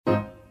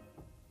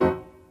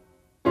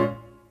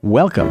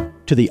Welcome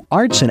to the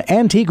Arts and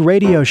Antique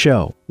Radio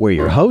Show, where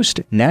your host,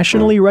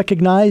 nationally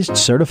recognized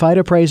certified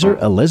appraiser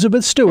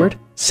Elizabeth Stewart,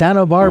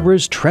 Santa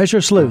Barbara's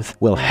treasure sleuth,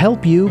 will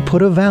help you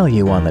put a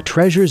value on the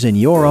treasures in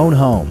your own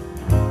home.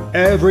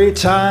 Every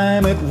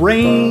time it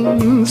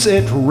rains,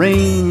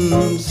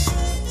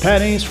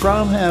 pennies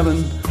from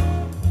heaven.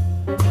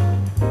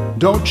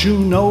 Don't you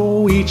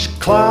know each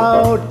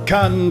cloud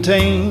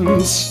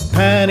contains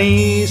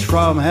pennies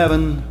from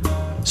heaven?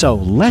 So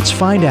let's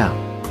find out.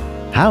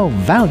 How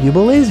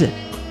valuable is it?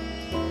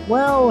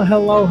 Well,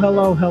 hello.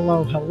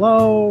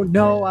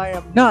 No, I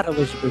am not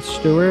Elizabeth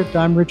Stewart.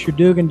 I'm Richard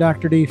Dugan,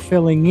 Dr. D,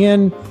 filling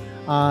in.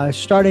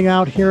 Starting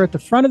out here at the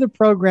front of the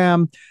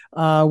program,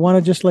 I want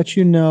to just let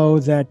you know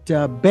that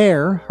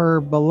Bear, her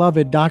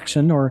beloved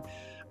dachshund, or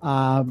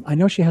I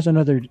know she has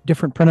another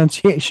different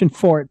pronunciation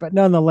for it, but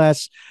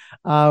nonetheless,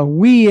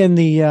 we in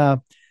the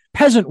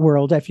peasant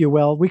world, if you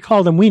will, we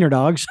call them wiener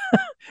dogs.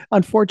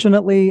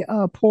 Unfortunately,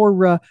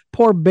 poor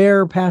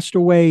Bear passed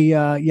away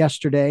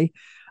yesterday.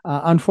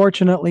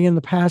 Unfortunately, in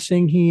the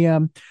passing, he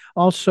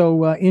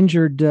also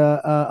injured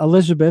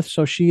Elizabeth,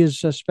 so she is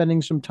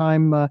spending some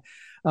time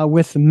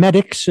with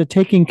medics,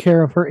 taking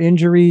care of her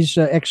injuries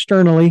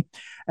externally.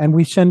 And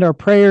we send our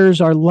prayers,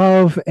 our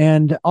love,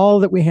 and all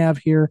that we have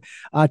here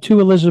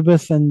to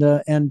Elizabeth and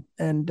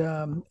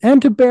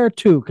to Bear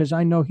too, because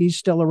I know he's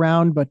still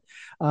around, but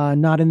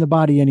not in the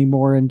body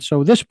anymore. And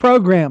so this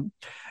program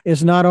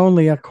is not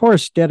only, of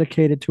course,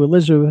 dedicated to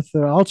Elizabeth,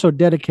 also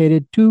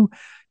dedicated to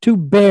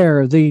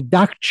Bear, the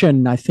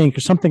dachshund, I think,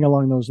 or something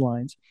along those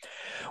lines.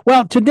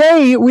 Well,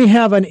 today we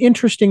have an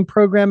interesting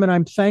program, and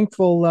I'm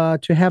thankful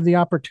to have the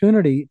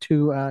opportunity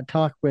to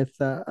talk with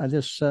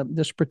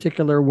this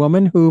particular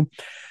woman who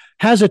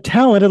has a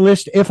talent, at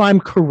least if I am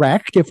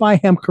correct,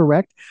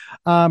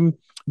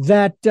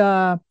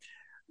 that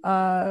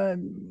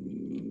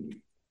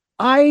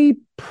I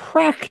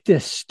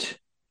practiced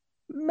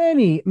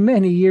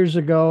many years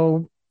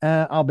ago.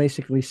 I'll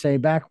basically say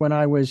back when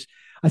I was,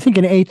 I think,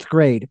 in 8th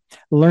grade,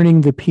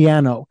 learning the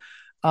piano.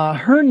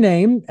 Her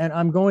name, and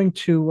I'm going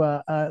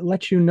to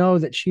let you know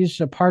that she's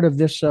a part of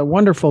this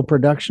wonderful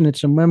production.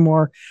 It's a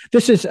memoir.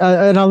 This is,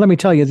 and let me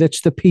tell you,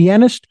 that's The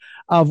Pianist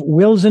of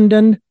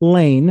Willesden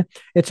Lane.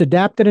 It's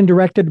adapted and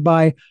directed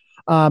by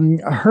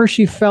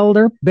Hershey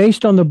Felder,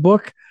 based on the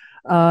book.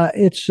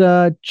 It's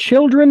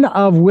Children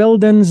of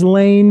Willesden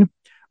Lane.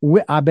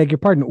 I beg your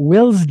pardon,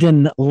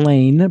 Willesden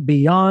Lane,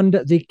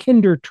 Beyond the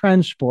Kinder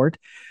Transport.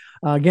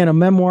 Again, a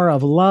memoir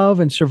of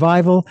love and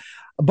survival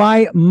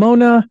by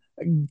Mona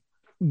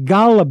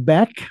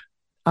Golubeck.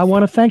 I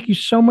want to thank you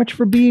so much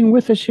for being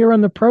with us here on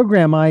the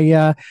program.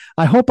 I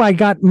hope I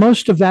got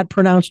most of that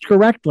pronounced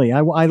correctly. I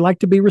like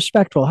to be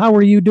respectful. How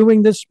are you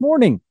doing this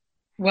morning?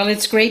 Well,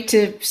 it's great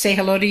to say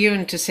hello to you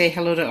and to say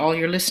hello to all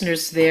your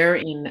listeners there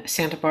in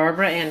Santa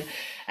Barbara, and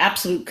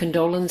absolute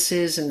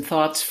condolences and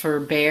thoughts for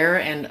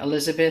Bear and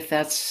Elizabeth.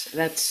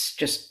 That's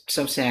just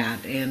so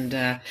sad.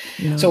 And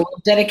so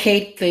we'll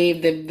dedicate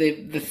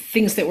the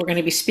things that we're going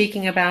to be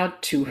speaking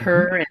about to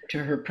her and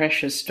to her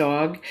precious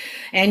dog.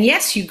 And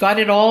yes, you got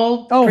it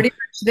all pretty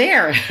much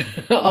there.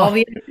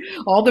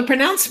 all the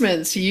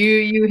pronouncements.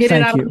 You hit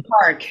it out of the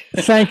park.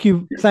 Thank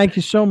you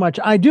so much.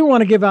 I do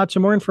want to give out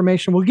some more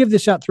information. We'll give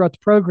this out throughout the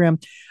program,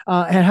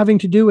 having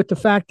to do with the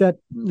fact that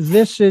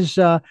this is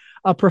a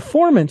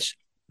performance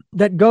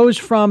that goes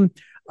from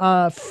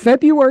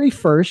February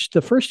 1st,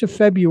 the 1st of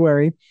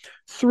February,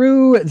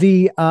 through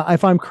the,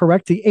 if I'm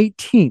correct, the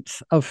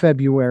 18th of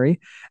February.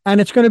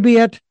 And it's going to be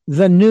at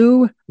the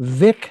New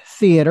Vic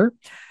Theater,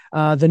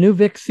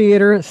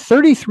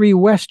 33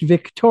 West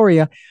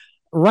Victoria.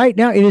 Right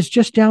now, it is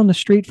just down the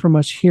street from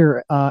us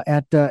here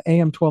at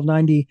AM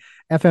 1290,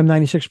 FM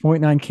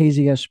 96.9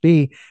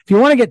 KZSB. If you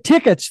want to get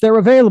tickets, they're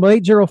available,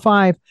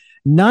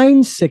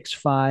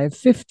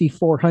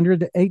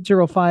 805-965-5400,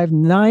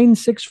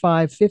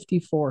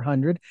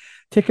 805-965-5400.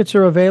 Tickets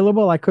are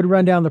available. I could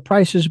run down the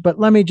prices, but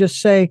let me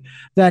just say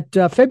that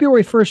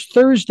February 1st,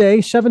 Thursday,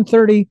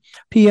 7:30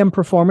 p.m.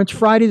 performance,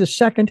 Friday the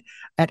 2nd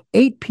at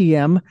 8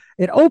 p.m.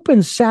 It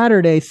opens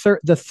Saturday,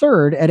 the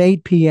 3rd at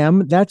 8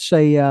 p.m. That's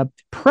a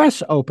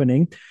press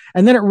opening.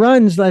 And then it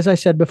runs, as I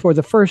said before,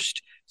 the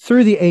 1st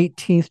through the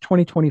 18th,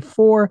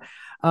 2024.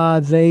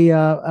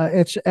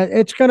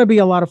 It's going to be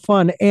a lot of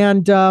fun.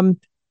 And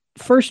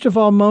first of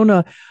all,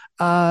 Mona,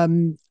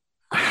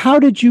 how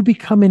did you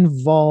become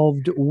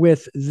involved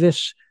with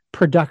this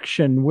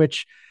production,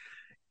 which,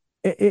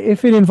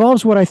 if it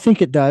involves what I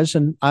think it does,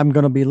 and I'm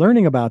going to be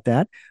learning about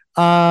that,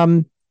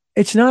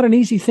 it's not an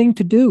easy thing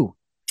to do.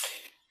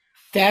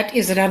 That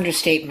is an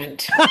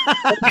understatement.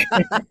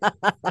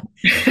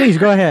 Please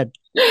go ahead.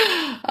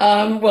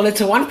 Well, it's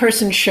a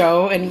one-person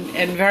show, and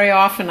very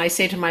often I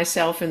say to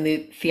myself in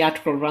the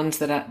theatrical runs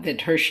that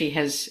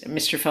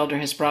Mr. Felder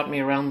has brought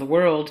me around the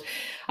world,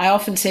 I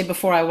often say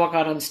before I walk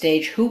out on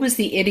stage, who was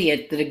the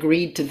idiot that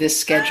agreed to this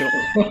schedule?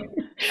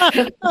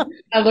 I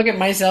look at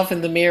myself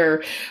in the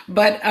mirror,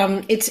 but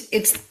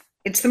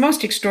it's the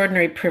most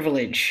extraordinary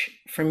privilege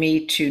for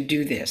me to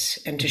do this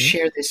and to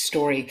share this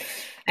story.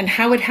 And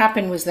how it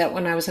happened was that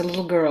when I was a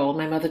little girl,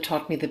 my mother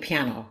taught me the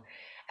piano.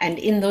 And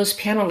in those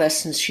piano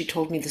lessons, she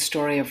told me the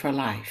story of her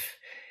life.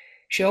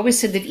 She always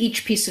said that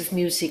each piece of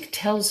music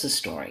tells a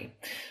story.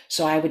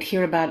 So I would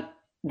hear about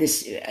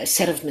this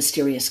set of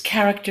mysterious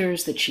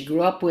characters that she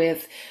grew up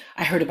with.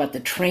 I heard about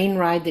the train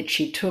ride that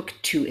she took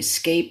to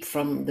escape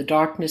from the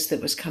darkness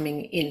that was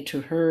coming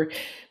into her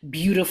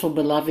beautiful,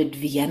 beloved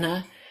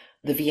Vienna,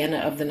 the Vienna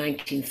of the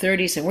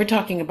 1930s. And we're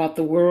talking about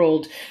the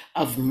world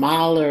of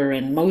Mahler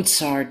and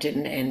Mozart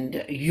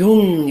and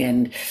Jung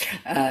and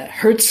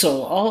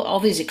Herzl, all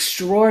these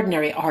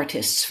extraordinary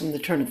artists from the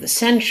turn of the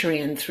century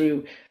and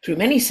through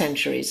many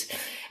centuries.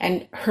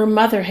 And her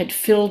mother had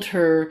filled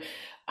her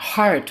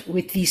heart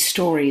with these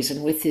stories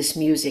and with this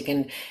music.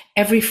 And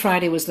every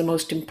Friday was the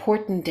most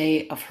important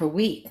day of her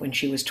week. When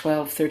she was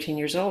 12, 13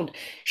 years old,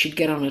 she'd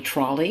get on a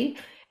trolley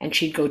and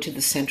she'd go to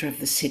the center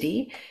of the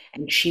city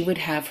and she would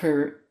have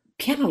her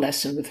piano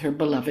lesson with her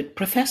beloved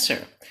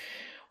professor.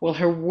 Well,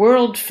 her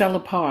world fell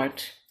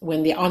apart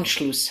when the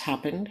Anschluss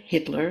happened,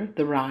 Hitler,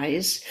 the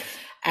rise,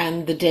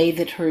 and the day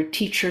that her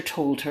teacher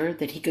told her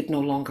that he could no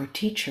longer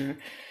teach her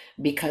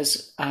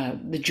because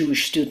the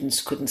Jewish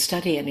students couldn't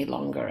study any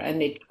longer,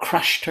 and it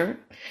crushed her.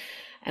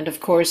 And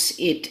of course,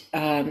 it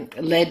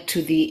led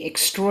to the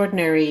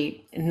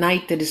extraordinary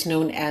night that is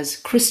known as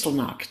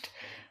Kristallnacht,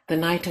 the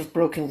night of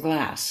broken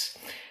glass.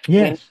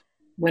 Yes.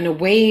 When a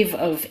wave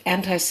of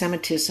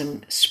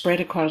anti-Semitism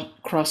spread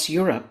across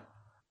Europe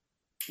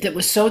that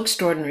was so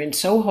extraordinary and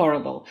so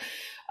horrible,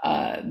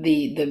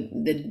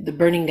 the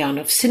burning down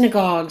of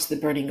synagogues, the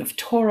burning of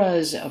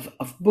Torahs,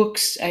 of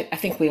books, I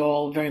think we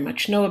all very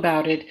much know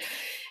about it.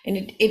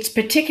 And it's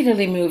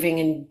particularly moving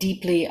and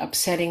deeply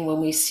upsetting when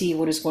we see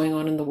what is going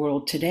on in the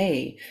world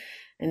today.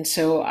 And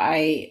so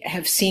I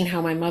have seen how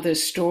my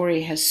mother's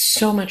story has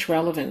so much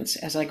relevance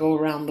as I go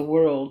around the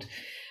world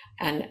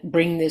and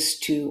bring this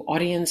to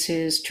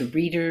audiences, to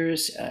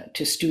readers,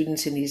 to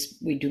students in these,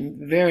 we do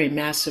very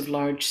massive,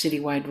 large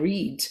citywide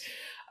reads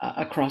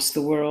across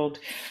the world.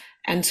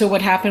 And so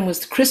what happened was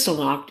the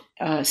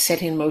Kristallnacht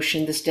set in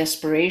motion this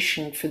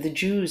desperation for the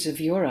Jews of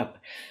Europe.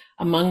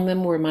 Among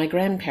them were my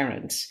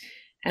grandparents.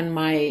 And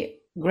my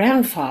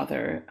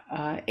grandfather,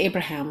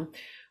 Abraham,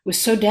 was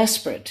so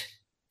desperate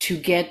to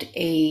get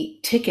a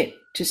ticket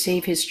to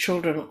save his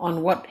children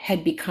on what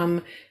had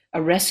become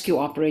a rescue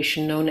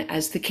operation known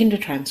as the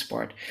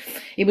Kindertransport.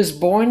 It was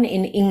born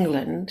in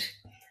England.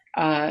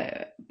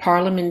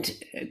 Parliament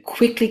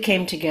quickly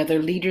came together,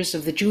 leaders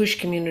of the Jewish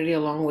community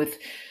along with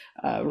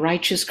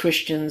righteous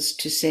Christians,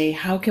 to say,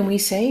 how can we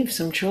save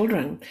some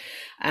children?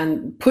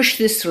 And push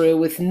this through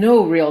with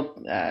no real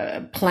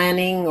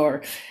planning,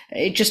 or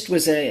it just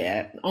was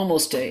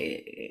almost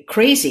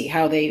crazy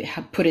how they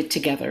have put it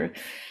together.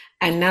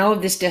 And now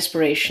of this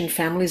desperation,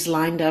 families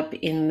lined up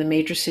in the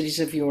major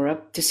cities of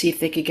Europe to see if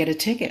they could get a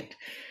ticket.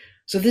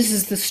 So this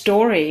is the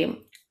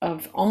story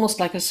of almost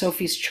like a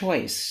Sophie's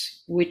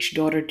Choice. Which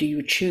daughter do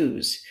you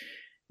choose?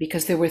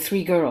 Because there were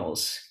 3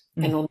 girls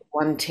and only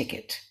 1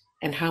 ticket.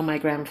 And how my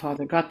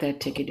grandfather got that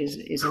ticket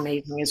is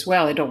amazing as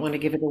well. I don't want to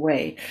give it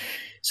away.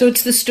 So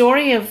it's the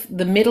story of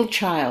the middle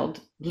child,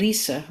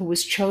 Lisa, who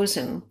was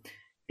chosen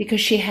because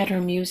she had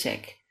her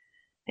music.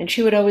 And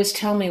she would always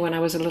tell me when I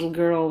was a little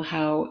girl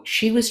how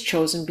she was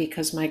chosen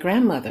because my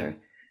grandmother,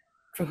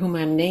 for whom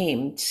I'm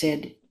named,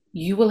 said,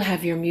 you will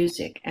have your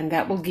music and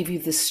that will give you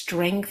the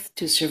strength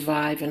to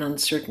survive an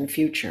uncertain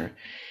future.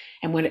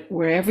 And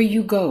wherever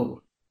you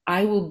go,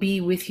 I will be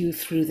with you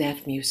through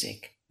that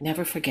music.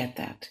 Never forget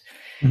that.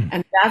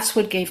 And that's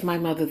what gave my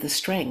mother the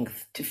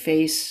strength to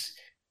face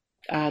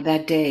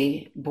that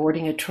day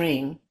boarding a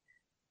train,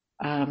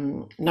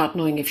 not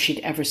knowing if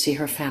she'd ever see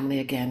her family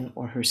again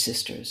or her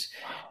sisters.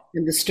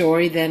 And the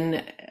story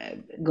then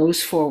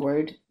goes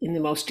forward in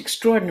the most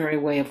extraordinary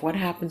way of what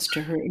happens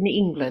to her in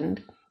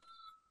England,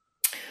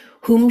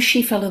 whom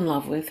she fell in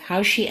love with,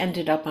 how she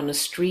ended up on a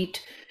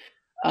street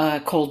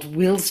called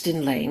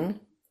Willesden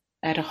Lane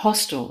at a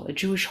hostel, a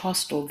Jewish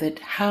hostel that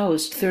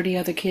housed 30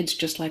 other kids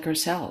just like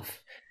herself,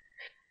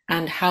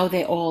 and how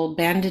they all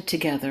banded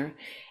together.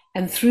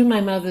 And through my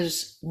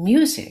mother's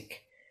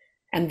music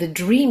and the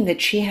dream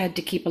that she had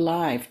to keep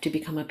alive to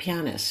become a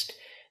pianist,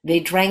 they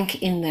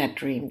drank in that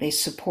dream. They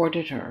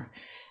supported her.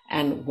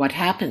 And what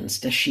happens?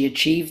 Does she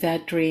achieve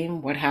that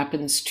dream? What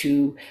happens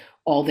to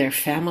all their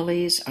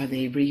families? Are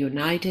they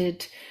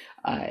reunited?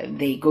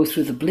 They go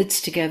through the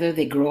Blitz together.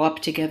 They grow up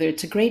together.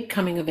 It's a great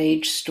coming of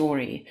age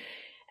story.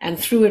 And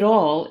through it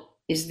all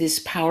is this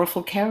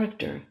powerful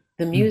character,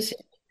 the music,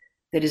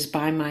 that is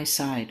by my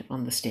side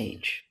on the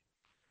stage.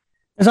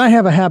 As I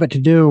have a habit to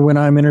do when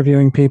I'm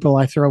interviewing people,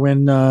 I throw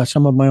in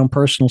some of my own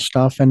personal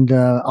stuff, and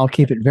I'll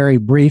keep it very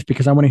brief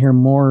because I want to hear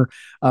more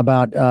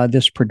about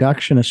this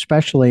production,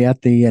 especially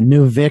at the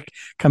New Vic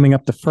coming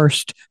up the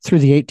 1st through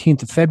the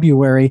 18th of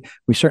February.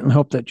 We certainly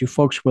hope that you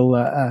folks will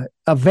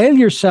avail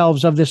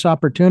yourselves of this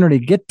opportunity.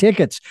 Get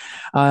tickets.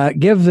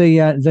 Give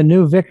the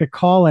new Vic a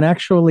call. And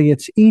actually,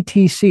 it's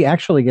ETC.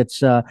 Actually,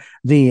 it's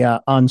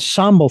the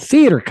Ensemble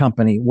Theater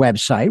Company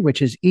website,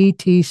 which is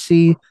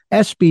etcsb.org.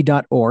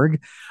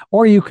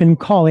 Or you can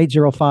call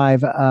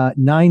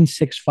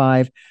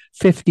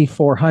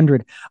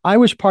 805-965-5400. I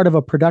was part of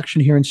a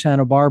production here in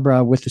Santa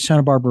Barbara with the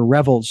Santa Barbara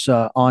Revels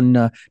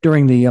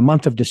during the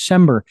month of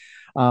December.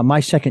 My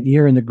second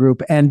year in the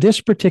group. And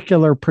this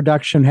particular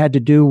production had to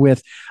do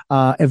with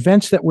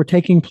events that were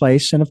taking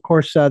place. And of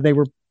course, they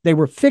were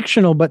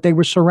fictional, but they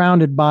were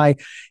surrounded by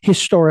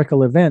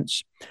historical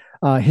events.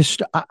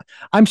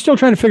 I'm still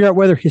trying to figure out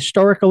whether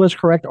historical is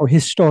correct or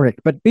historic,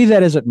 but be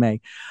that as it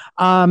may.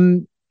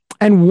 And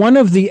one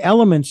of the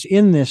elements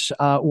in this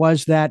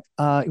was that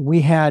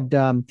we had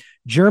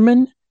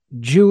German,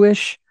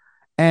 Jewish,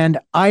 and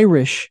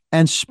Irish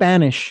and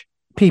Spanish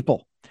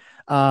people.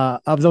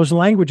 Of those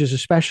languages,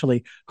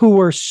 especially, who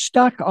were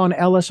stuck on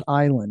Ellis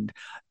Island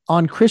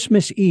on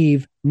Christmas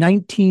Eve,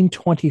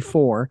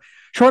 1924,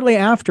 shortly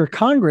after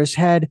Congress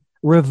had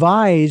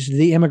revised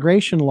the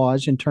immigration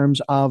laws in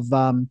terms of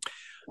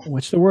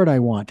what's the word I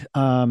want?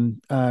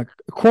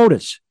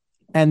 Quotas.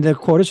 And the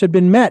quotas had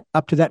been met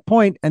up to that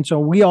point. And so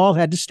we all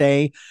had to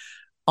stay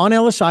on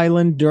Ellis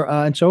Island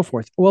and so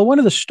forth. Well, one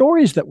of the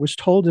stories that was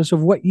told is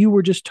of what you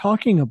were just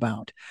talking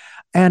about.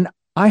 And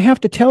I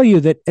have to tell you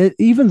that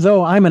even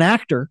though I'm an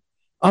actor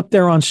up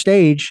there on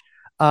stage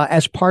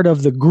as part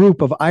of the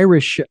group of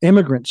Irish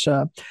immigrants,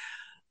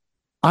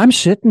 I'm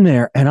sitting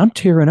there and I'm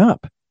tearing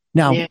up.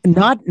 Now,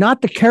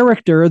 not the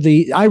character,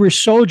 the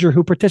Irish soldier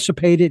who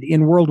participated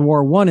in World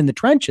War I in the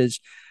trenches,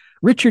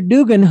 Richard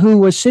Dugan, who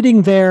was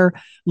sitting there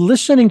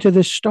listening to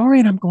this story,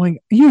 and I'm going,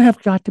 you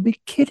have got to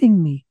be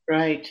kidding me.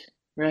 Right,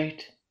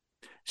 right.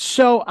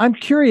 So I'm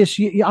curious,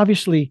 you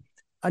obviously...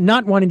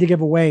 not wanting to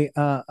give away,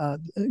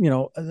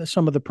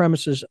 some of the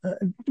premises.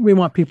 We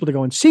want people to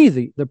go and see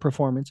the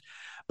performance.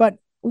 But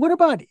what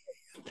about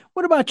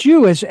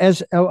you as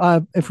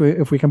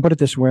if we can put it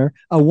this way,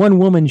 a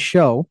one-woman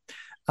show?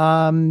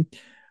 Is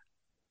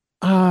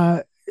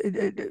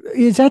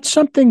that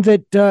something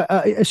that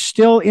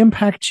still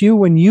impacts you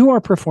when you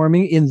are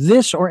performing in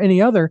this or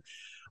any other,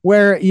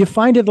 where you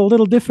find it a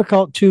little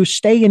difficult to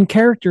stay in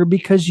character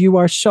because you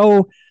are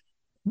so,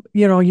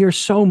 you're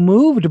so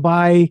moved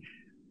by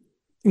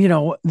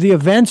the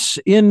events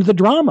in the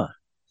drama?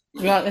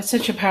 Well, that's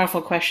such a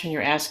powerful question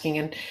you're asking.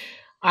 And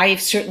I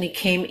certainly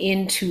came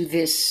into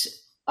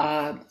this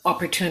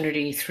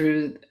opportunity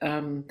through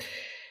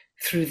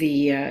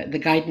the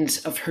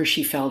guidance of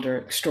Hershey Felder,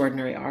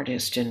 extraordinary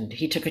artist. And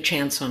he took a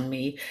chance on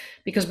me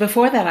because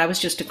before that, I was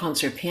just a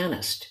concert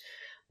pianist.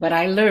 But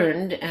I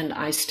learned and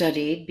I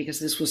studied, because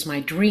this was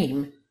my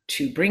dream,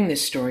 to bring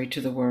this story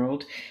to the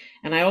world.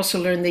 And I also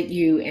learned that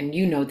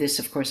you know this,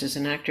 of course, as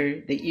an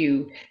actor, that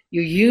you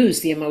use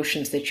the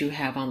emotions that you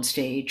have on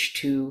stage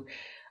to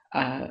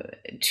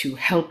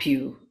help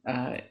you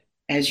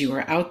as you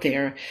are out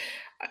there.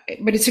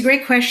 But it's a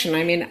great question.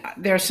 I mean,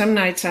 there are some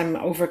nights I'm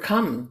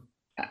overcome.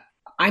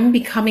 I'm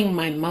becoming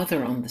my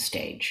mother on the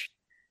stage.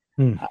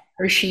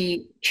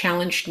 Hershey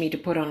challenged me to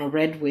put on a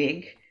red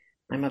wig.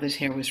 My mother's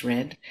hair was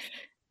red,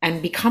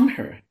 and become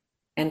her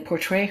and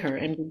portray her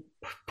and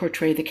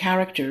portray the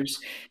characters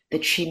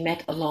that she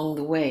met along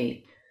the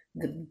way,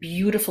 the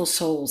beautiful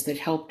souls that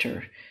helped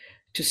her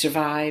to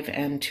survive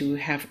and to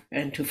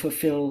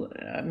fulfill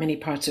many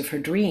parts of her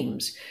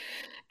dreams.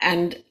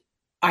 And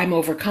I'm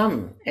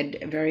overcome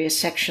at various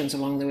sections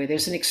along the way.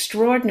 There's an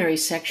extraordinary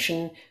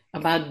section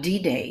about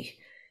D-Day,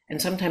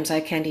 and sometimes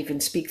I can't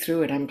even speak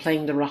through it. I'm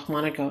playing the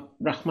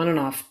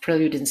Rachmaninoff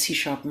Prelude in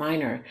C-sharp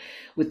minor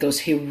with those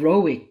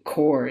heroic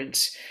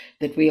chords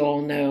that we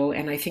all know.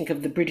 And I think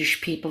of the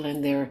British people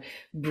and their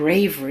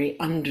bravery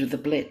under the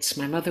Blitz.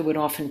 My mother would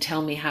often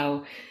tell me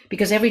how,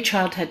 because every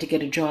child had to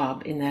get a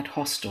job in that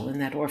hostel, in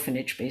that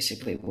orphanage,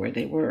 basically, where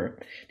they were.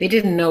 They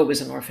didn't know it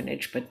was an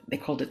orphanage, but they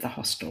called it the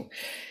hostel.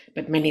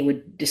 But many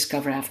would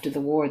discover after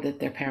the war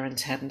that their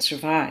parents hadn't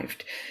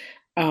survived.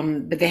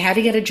 But they had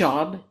to get a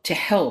job to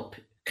help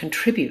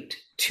contribute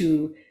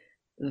to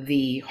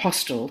the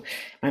hostel.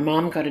 My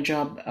mom got a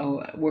job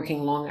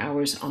working long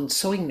hours on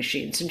sewing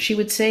machines. And she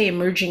would say,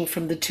 emerging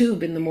from the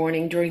tube in the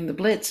morning during the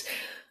Blitz,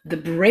 the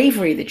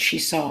bravery that she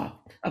saw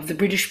of the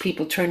British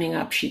people turning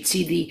up. She'd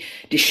see the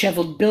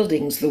disheveled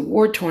buildings, the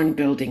war-torn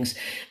buildings.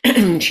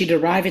 She'd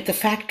arrive at the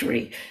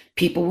factory.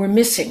 People were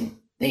missing.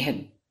 They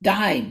had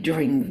died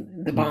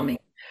during the bombing.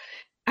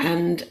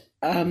 And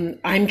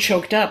I'm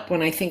choked up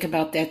when I think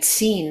about that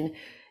scene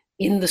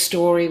in the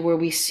story where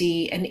we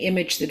see an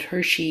image that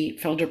Hershey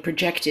Felder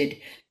projected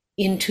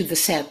into the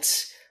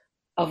sets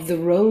of the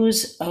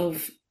rows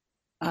of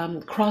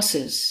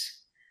crosses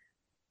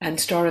and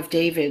Star of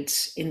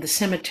Davids in the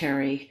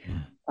cemetery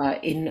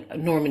in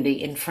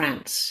Normandy in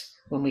France,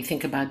 when we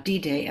think about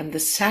D-Day, and the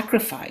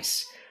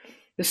sacrifice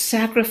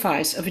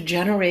of a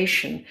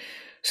generation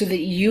so that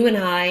you and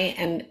I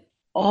and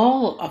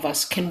all of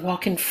us can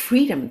walk in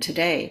freedom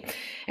today.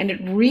 And it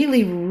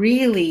really,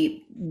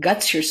 really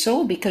guts your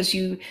soul, because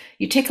you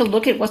take a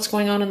look at what's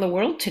going on in the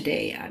world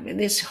today. I mean,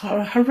 it's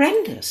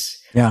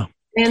horrendous. Yeah.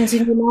 Man's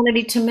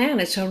inhumanity to man.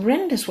 It's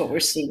horrendous what we're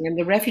seeing. And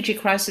the refugee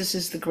crisis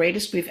is the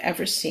greatest we've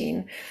ever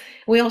seen.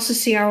 We also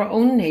see our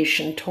own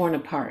nation torn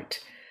apart.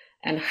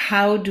 And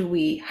how do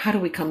we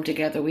come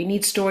together? We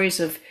need stories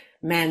of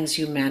man's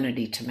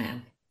humanity to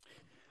man.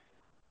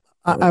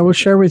 I will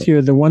share with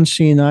you the one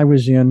scene I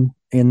was in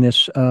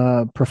this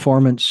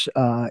performance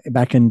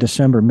back in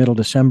December, middle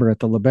December at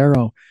the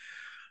Libero.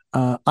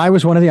 I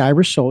was one of the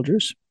Irish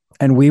soldiers,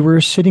 and we were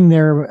sitting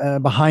there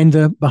behind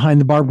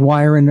the barbed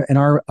wire and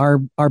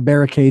our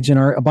barricades and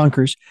our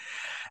bunkers.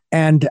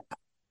 And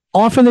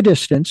off in the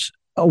distance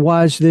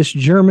was this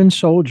German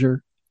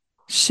soldier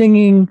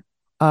singing.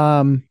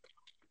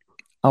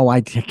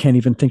 I can't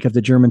even think of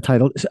the German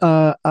title.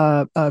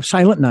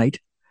 Silent Night.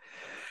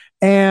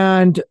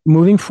 And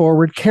moving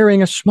forward,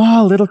 carrying a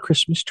small little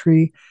Christmas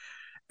tree.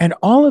 And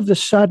all of a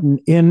sudden,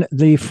 in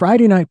the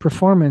Friday night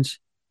performance,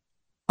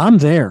 I'm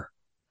there.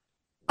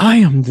 I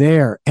am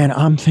there. And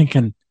I'm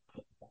thinking,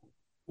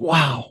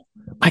 wow,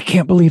 I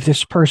can't believe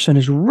this person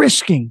is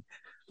risking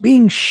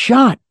being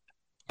shot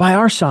by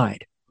our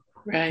side.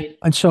 Right.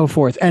 And so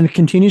forth. And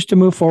continues to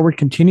move forward,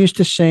 continues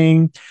to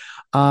sing.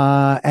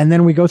 And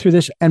then we go through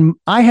this. And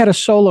I had a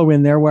solo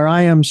in there where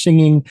I am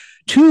singing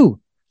to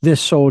this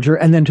soldier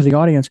and then to the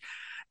audience.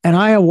 And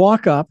I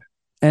walk up,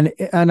 and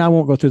I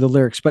won't go through the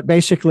lyrics, but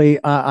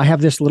basically I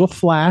have this little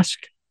flask,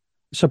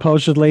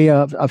 supposedly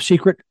of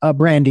secret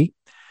brandy,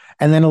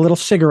 and then a little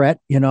cigarette,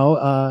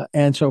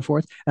 and so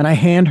forth. And I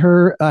hand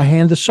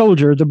the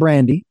soldier the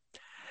brandy,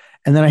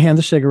 and then I hand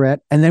the cigarette,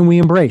 and then we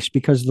embrace,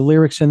 because the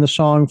lyrics in the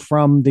song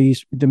from the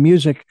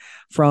music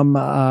from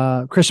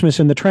Christmas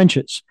in the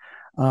Trenches.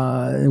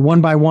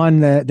 One by one,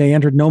 they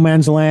entered no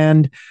man's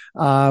land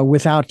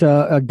without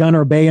a gun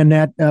or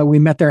bayonet. We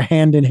met there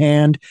hand in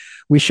hand.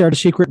 We shared a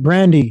secret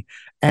brandy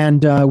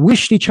and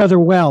wished each other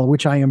well,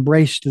 which I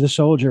embraced the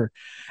soldier.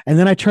 And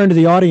then I turned to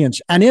the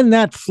audience, and in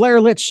that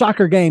flare-lit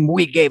soccer game,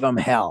 we gave them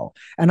hell.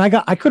 And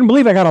I couldn't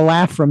believe I got a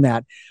laugh from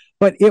that.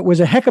 But it was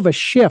a heck of a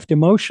shift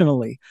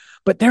emotionally.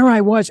 But there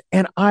I was,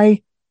 and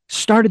I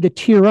started to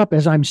tear up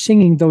as I'm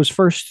singing those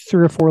first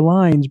 3 or 4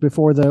 lines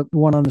before the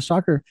one on the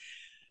soccer.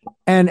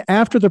 And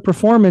after the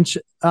performance,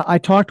 I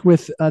talked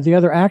with the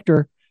other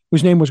actor,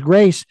 whose name was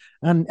Grace,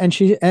 and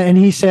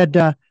he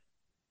said,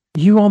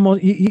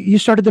 you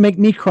started to make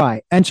me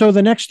cry. And so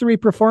the next 3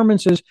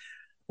 performances,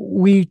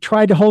 we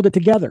tried to hold it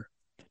together.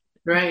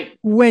 Right.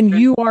 When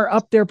you are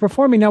up there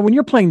performing, now when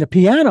you're playing the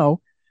piano,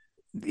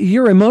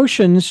 your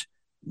emotions,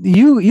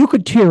 you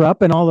could tear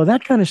up and all of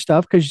that kind of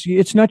stuff, because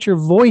it's not your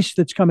voice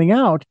that's coming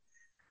out.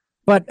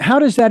 But how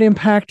does that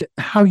impact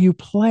how you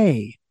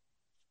play?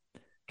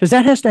 Because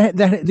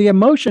the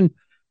emotion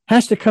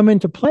has to come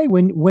into play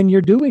when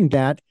you're doing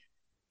that,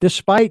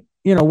 despite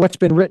what's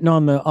been written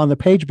on the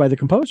page by the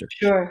composer.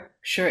 Sure.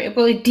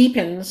 It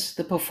deepens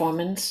the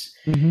performance,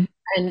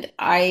 and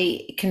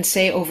I can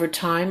say over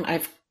time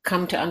I've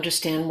come to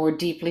understand more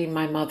deeply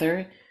my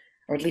mother,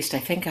 or at least I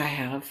think I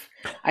have.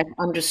 I've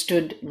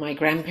understood my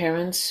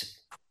grandparents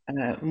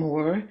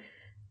more,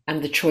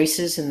 and the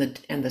choices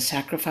and the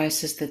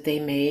sacrifices that they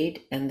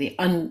made, and the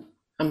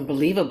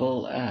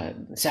unbelievable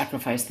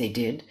sacrifice they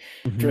did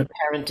for a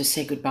parent to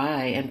say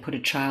goodbye and put a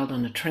child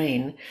on a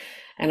train.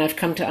 And I've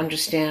come to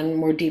understand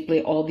more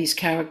deeply all these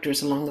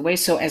characters along the way.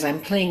 So as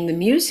I'm playing the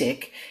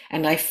music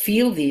and I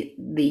feel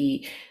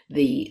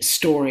the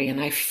story,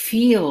 and I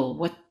feel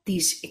what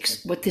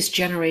this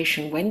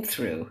generation went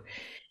through,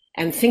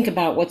 and think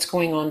about what's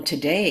going on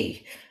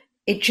today,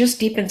 it just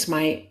deepens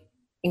my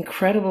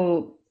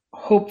incredible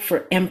hope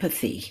for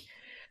empathy.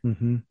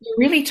 You're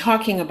really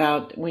talking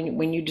about,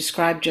 when you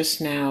described just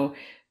now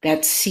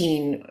that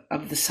scene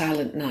of the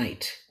Silent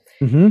Night,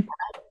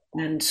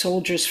 and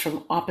soldiers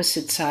from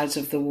opposite sides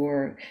of the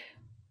war,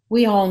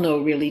 we all know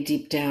really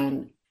deep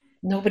down,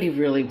 nobody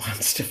really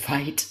wants to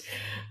fight.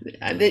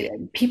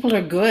 People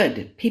are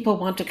good. People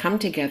want to come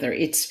together.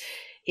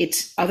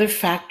 It's other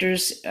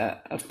factors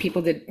of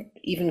people that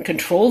even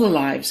control the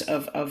lives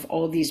of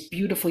all these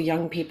beautiful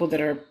young people that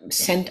are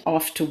sent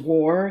off to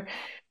war,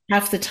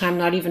 half the time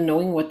not even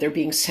knowing what they're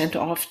being sent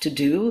off to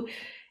do.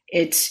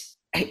 It's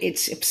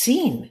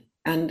obscene,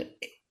 and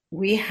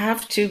we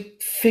have to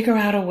figure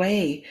out a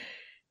way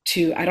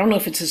to, I don't know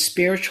if it's a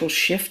spiritual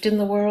shift in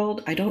the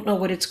world. I don't know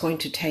what it's going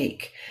to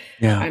take.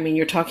 Yeah. I mean,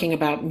 you're talking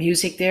about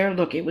music there.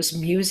 Look, it was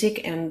music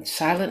and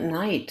Silent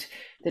Night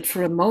that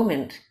for a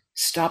moment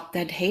stopped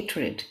that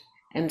hatred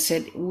and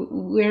said,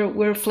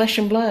 we're flesh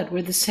and blood.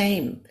 We're the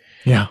same.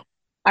 Yeah.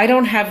 I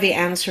don't have the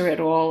answer at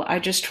all. I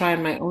just try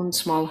in my own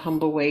small,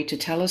 humble way to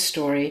tell a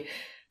story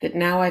that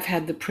now I've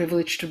had the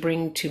privilege to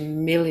bring to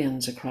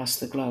millions across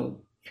the globe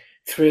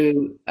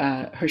through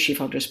Hershey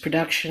Felder's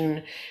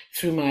production,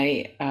 through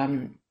my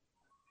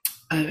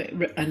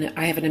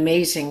I have an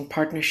amazing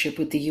partnership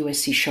with the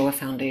USC Shoah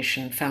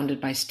Foundation,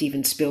 founded by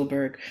Steven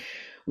Spielberg.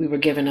 We were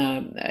given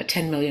a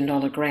 $10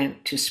 million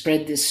grant to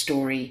spread this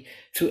story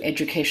through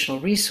educational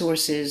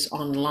resources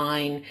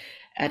online,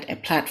 at a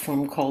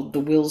platform called the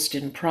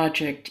Willesden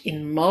Project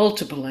in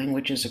multiple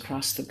languages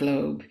across the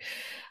globe.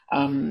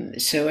 And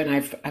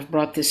I've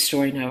brought this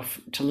story now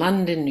to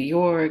London, New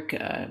York,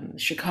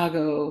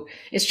 Chicago.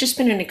 It's just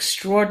been an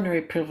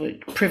extraordinary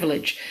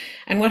privilege.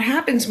 And what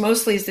happens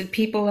mostly is that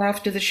people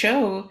after the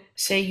show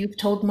say, "You've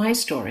told my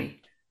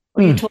story,"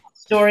 or "You told the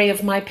story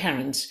of my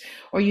parents,"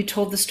 or "You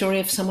told the story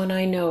of someone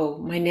I know,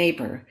 my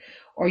neighbor,"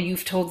 or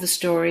 "You've told the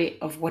story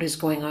of what is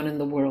going on in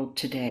the world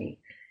today."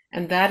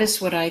 And that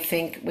is what I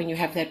think, when you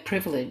have that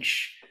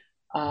privilege,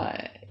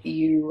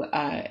 you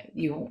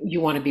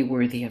want to be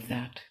worthy of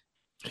that.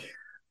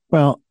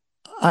 Well,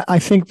 I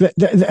think that,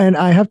 and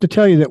I have to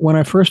tell you that when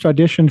I first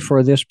auditioned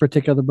for this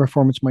particular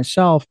performance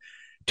myself,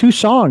 2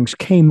 songs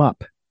came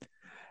up.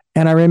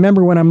 And I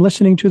remember when I'm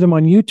listening to them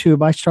on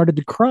YouTube, I started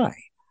to cry.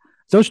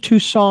 Those 2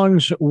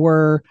 songs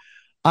were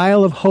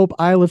Isle of Hope,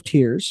 Isle of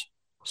Tears,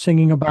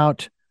 singing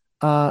about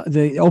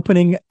the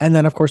opening and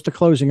then, of course, the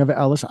closing of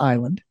Ellis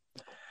Island.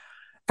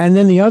 And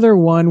then the other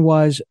one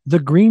was The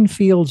Green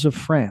Fields of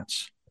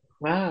France.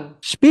 Wow.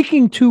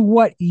 Speaking to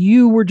what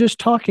you were just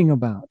talking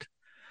about.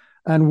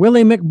 And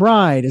Willie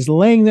McBride is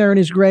laying there in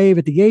his grave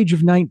at the age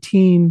of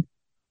 19,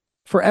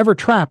 forever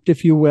trapped,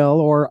 if you will,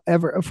 or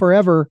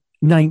forever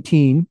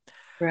 19.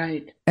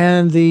 Right.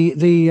 And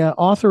the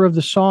author of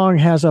the song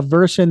has a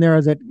verse in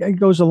there that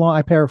goes along,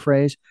 I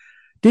paraphrase.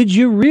 Did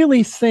you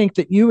really think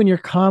that you and your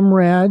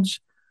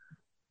comrades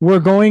were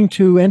going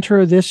to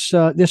enter this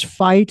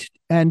fight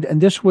and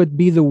this would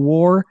be the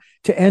war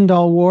to end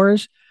all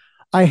wars?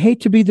 I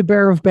hate to be the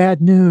bearer of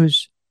bad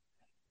news,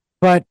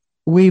 but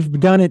we've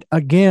done it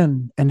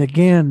again and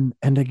again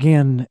and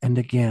again and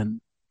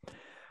again.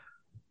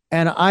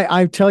 And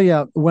I tell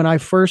you, when I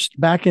first,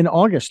 back in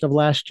August of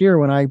last year,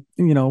 when I,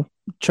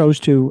 chose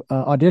to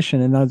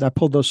audition and I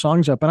pulled those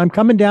songs up, and I'm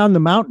coming down the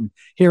mountain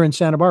here in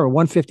Santa Barbara,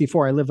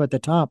 154, I live at the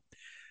top.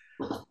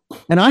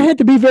 And I had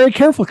to be very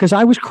careful because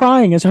I was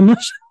crying as I'm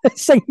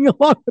singing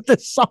along with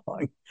this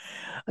song,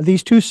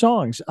 these 2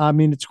 songs. I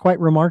mean, it's quite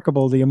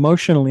remarkable, the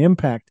emotional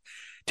impact.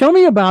 Tell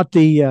me about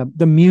the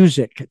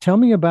music. Tell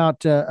me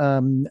about,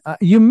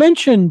 you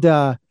mentioned,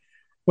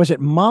 was it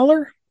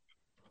Mahler?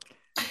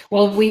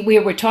 Well, we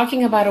were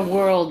talking about a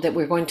world that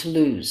we're going to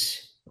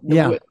lose.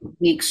 The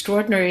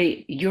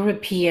extraordinary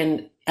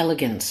European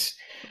elegance,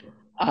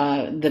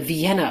 the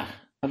Vienna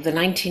of the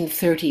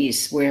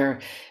 1930s, where,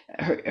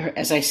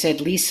 as I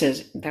said,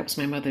 Lisa's, that was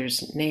my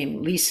mother's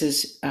name,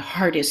 Lisa's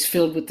heart is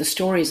filled with the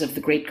stories of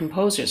the great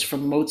composers,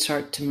 from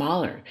Mozart to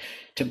Mahler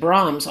to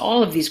Brahms.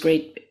 All of these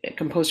great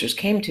composers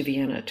came to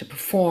Vienna to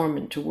perform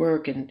and to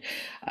work and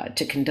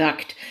to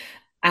conduct.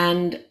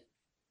 And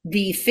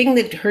the thing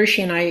that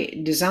Hershey and I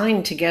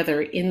designed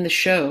together in the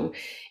show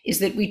is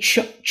that we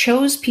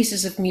chose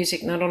pieces of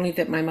music not only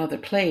that my mother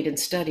played and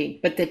studied,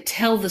 but that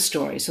tell the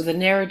story. So the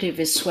narrative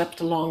is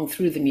swept along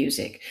through the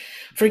music.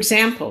 For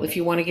example, if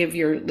you want to give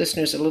your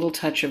listeners a little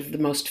touch of the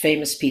most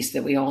famous piece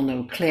that we all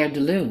know, Clair de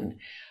Lune,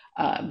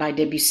 by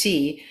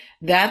Debussy,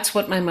 that's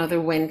what my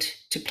mother went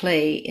to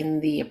play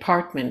in the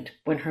apartment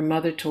when her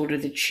mother told her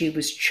that she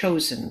was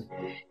chosen.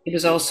 It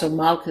was also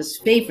Malka's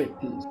favorite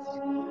piece.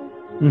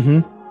 Mm-hmm.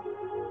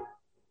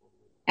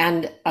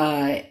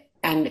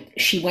 And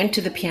she went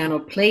to the piano,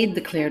 played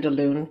the Clair de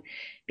Lune,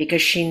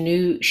 because she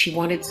knew she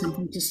wanted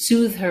something to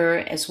soothe her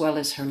as well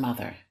as her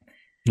mother.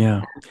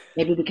 Yeah.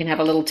 Maybe we can have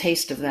a little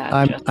taste of that.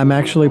 I'm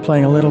actually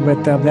playing a little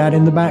bit of that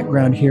in the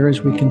background here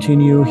as we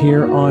continue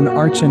here on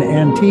Arts and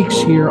Antiques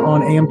here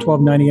on AM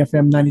 1290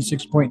 FM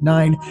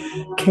 96.9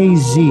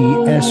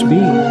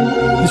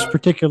 KZSB. This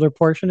particular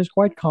portion is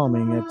quite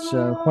calming. It's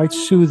quite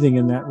soothing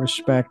in that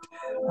respect.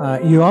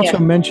 You also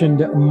mentioned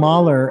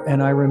Mahler,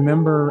 and I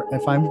remember,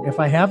 if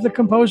I have the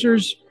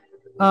composer's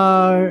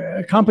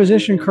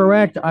composition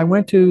correct, I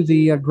went to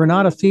the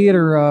Granada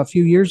Theater a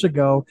few years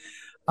ago,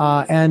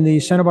 and the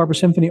Santa Barbara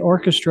Symphony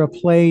Orchestra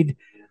played,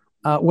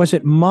 was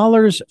it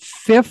Mahler's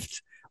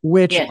Fifth,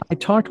 which I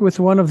talked with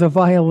one of the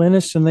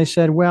violinists, and they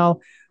said,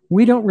 well,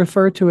 we don't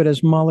refer to it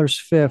as Mahler's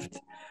Fifth.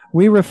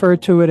 We refer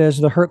to it as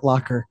the Hurt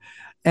Locker.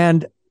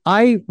 And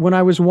when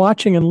I was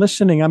watching and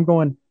listening, I'm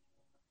going,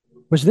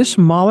 was this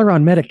Mahler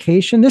on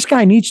medication? This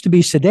guy needs to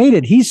be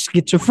sedated. He's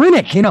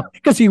schizophrenic,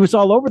 because he was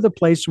all over the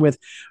place with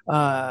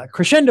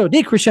crescendo,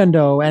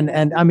 decrescendo,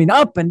 and I mean,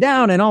 up and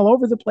down and all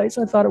over the place.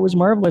 I thought it was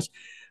marvelous.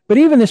 But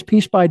even this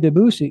piece by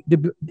Debussy,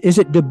 is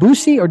it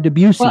Debussy or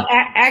Debussy? Well,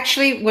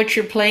 actually, what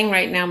you're playing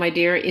right now, my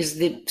dear, is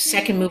the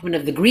second movement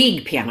of the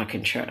Grieg Piano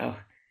Concerto.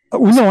 Oh,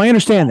 no, I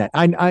understand that.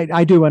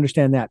 I do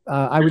understand that.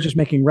 I was just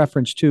making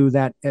reference to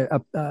that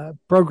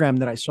program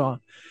that I saw.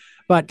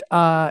 But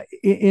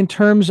in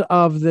terms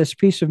of this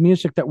piece of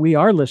music that we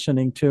are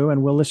listening to,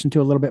 and we'll listen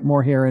to a little bit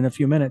more here in a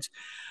few minutes,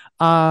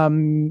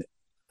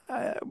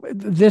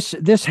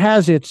 this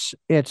has its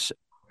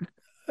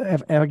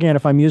again,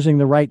 if I'm using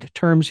the right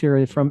terms here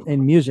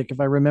in music, if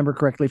I remember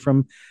correctly,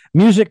 from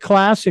music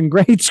class in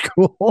grade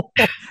school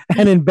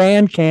and in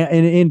band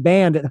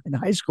in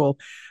high school,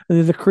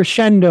 the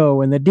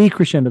crescendo and the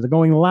decrescendo, the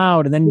going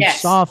loud and then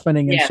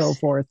softening and so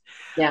forth.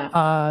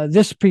 Yeah.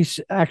 This piece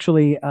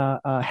actually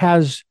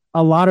has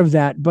a lot of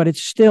that, but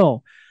it's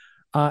still,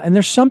 and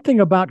there's something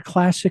about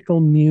classical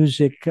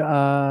music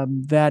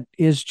that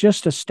is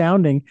just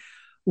astounding.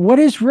 What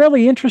is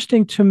really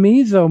interesting to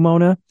me, though,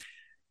 Mona,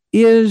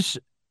 is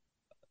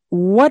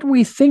what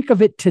we think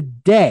of it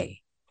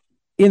today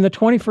in the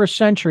 21st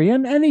century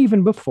and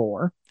even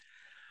before,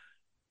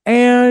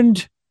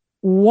 and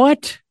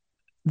what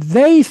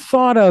they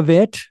thought of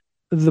it,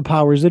 the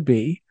powers that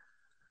be,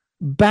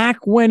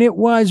 back when it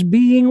was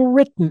being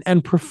written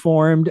and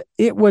performed.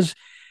 It was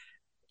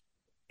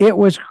I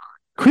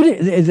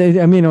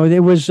mean,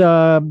 it was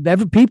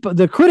people.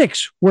 The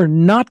critics were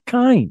not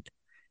kind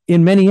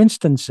in many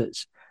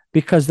instances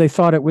because they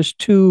thought it was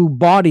too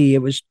bawdy.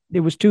 It was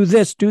too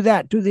this, too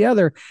that, too the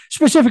other.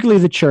 Specifically,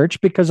 the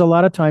church, because a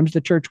lot of times the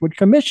church would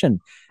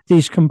commission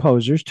these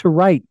composers to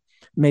write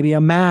maybe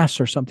a mass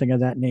or something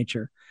of that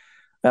nature.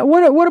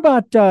 What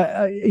about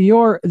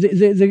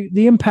the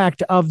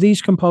impact of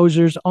these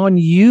composers on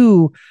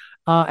you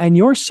and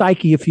your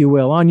psyche, if you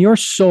will, on your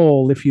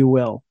soul, if you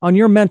will, on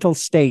your mental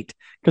state?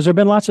 Because there have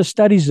been lots of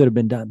studies that have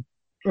been done.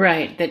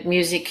 Right, that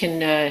music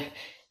can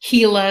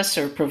heal us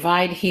or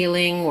provide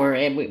healing, or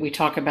we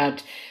talk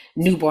about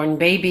newborn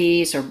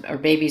babies or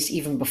babies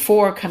even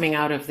before coming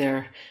out of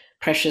their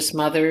precious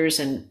mothers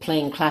and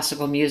playing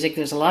classical music.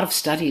 There's a lot of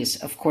studies,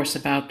 of course,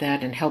 about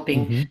that and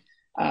helping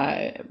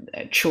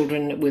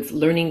children with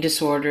learning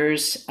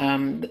disorders.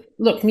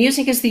 Look,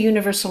 music is the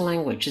universal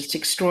language. It's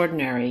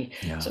extraordinary.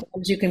 Yeah.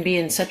 Sometimes you can be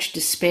in such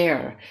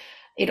despair.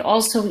 It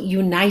also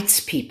unites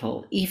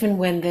people, even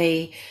when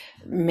they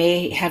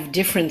may have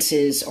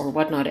differences or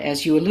whatnot,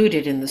 as you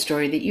alluded in the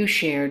story that you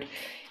shared.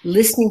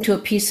 Listening to a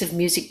piece of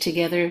music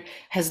together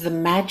has the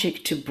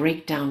magic to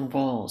break down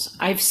walls.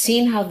 I've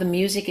seen how the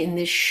music in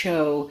this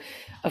show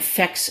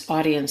affects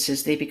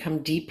audiences. They become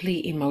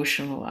deeply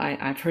emotional.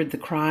 I've heard the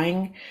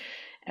crying,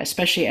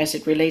 especially as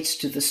it relates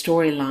to the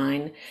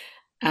storyline,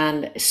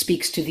 and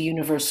speaks to the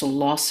universal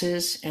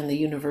losses and the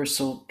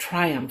universal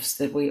triumphs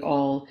that we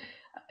all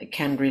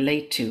can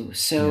relate to.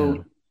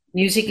 So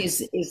music is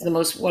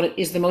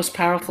the most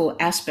powerful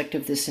aspect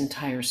of this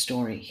entire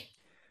story.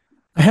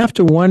 I have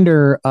to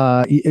wonder,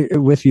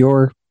 with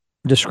your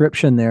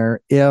description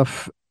there,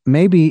 if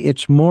maybe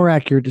it's more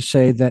accurate to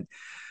say that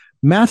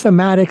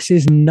mathematics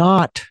is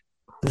not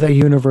the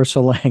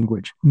universal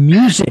language.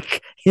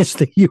 Music is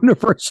the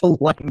universal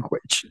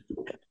language.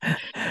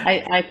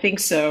 I think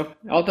so.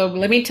 Although,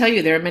 let me tell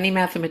you, there are many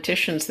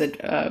mathematicians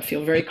that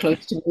feel very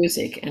close to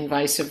music and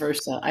vice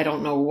versa. I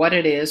don't know what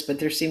it is, but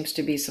there seems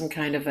to be some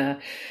kind of an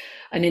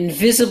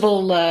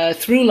invisible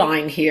through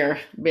line here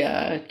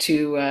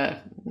to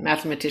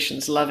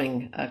mathematicians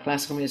loving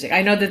classical music.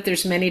 I know that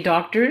there's many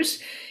doctors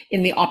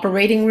in the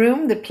operating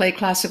room that play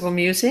classical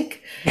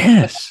music.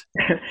 Yes.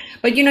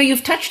 But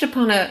you've touched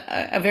upon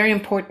a very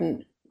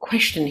important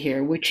question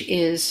here, which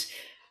is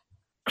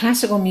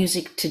classical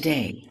music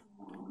today.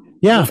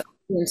 Yeah.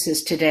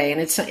 Audiences today,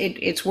 and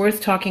it's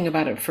worth talking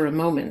about it for a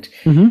moment.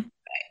 Mm-hmm.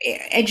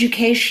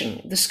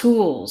 Education, the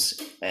schools,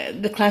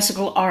 the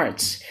classical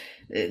arts,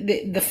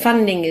 the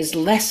funding is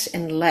less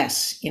and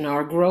less in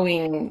our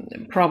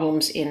growing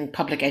problems in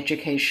public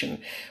education.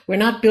 We're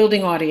not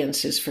building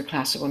audiences for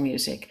classical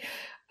music.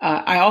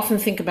 I often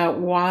think about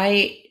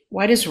why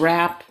does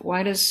rap,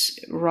 why does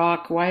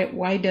rock,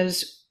 why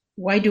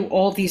do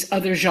all these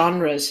other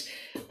genres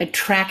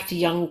attract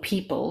young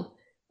people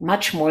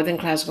much more than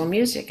classical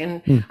music?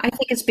 And I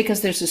think it's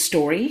because there's a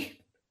story.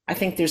 I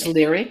think there's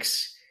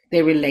lyrics.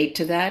 They relate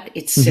to that.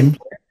 It's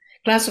simpler.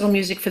 Classical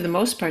music, for the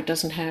most part,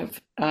 doesn't have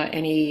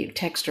any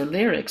text or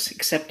lyrics,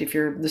 except if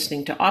you're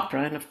listening to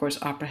opera. And of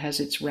course, opera has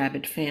its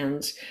rabid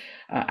fans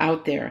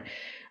out there.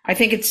 I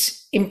think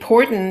it's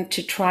important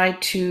to try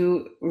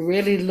to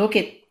really look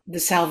at the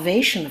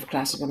salvation of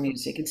classical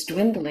music. It's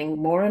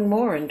dwindling more and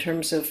more in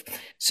terms of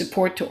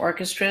support to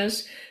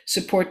orchestras,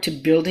 support to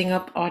building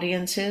up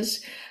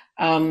audiences.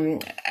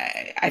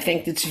 I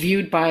think it's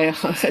viewed by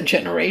a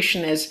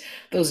generation as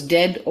those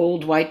dead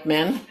old white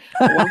men.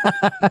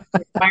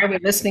 Why are we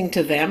listening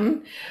to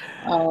them?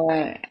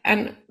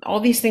 And all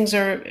these things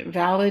are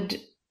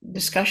valid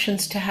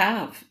discussions to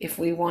have if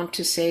we want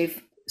to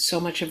save so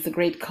much of the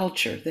great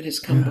culture that has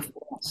come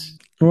before us.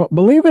 Well,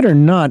 believe it or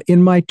not,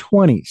 in my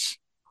 20s,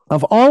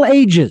 of all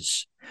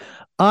ages,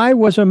 I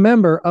was a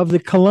member of the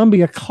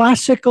Columbia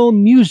Classical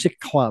Music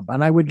Club,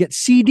 and I would get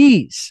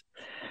CDs.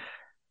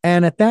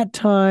 And at that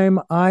time,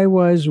 I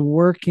was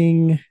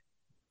working,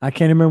 I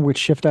can't remember which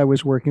shift I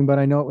was working, but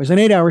I know it was an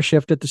 8-hour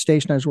shift at the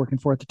station I was working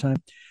for at the time.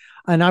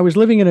 And I was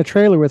living in a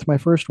trailer with my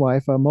first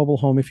wife, a mobile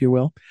home, if you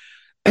will.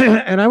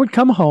 And I would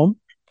come home.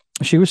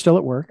 She was still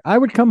at work. I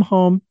would come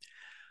home.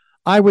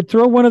 I would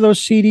throw one of those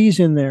CDs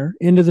in there,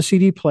 into the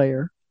CD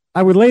player.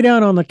 I would lay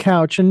down on the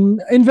couch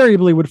and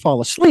invariably would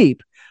fall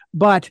asleep.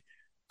 But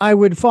I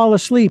would fall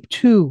asleep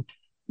to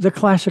the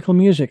classical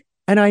music.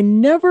 And I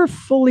never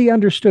fully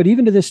understood,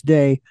 even to this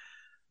day,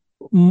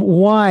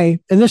 why,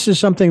 and this is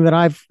something that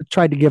I've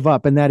tried to give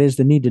up, and that is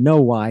the need to know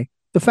why.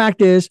 The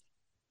fact is,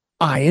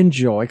 I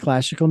enjoy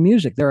classical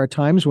music. There are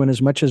times when,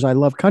 as much as I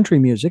love country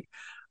music,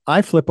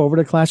 I flip over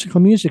to classical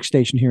music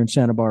station here in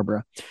Santa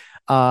Barbara.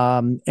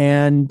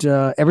 And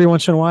every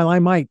once in a while, I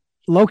might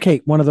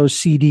locate one of those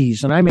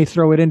CDs and I may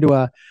throw it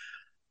into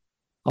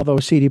although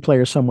a CD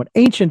player is somewhat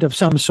ancient of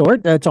some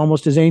sort, it's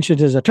almost as ancient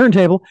as a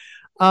turntable.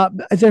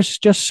 There's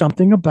just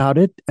something about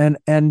it. And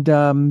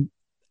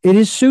it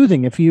is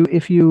soothing. If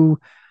you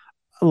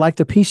like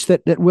the piece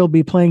that we'll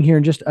be playing here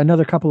in just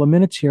another couple of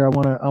minutes here, I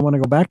want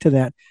to go back to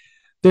that.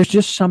 There's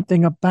just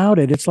something about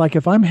it. It's like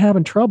if I'm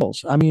having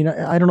troubles, I mean,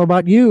 I don't know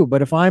about you,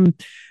 but if I'm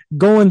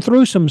going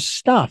through some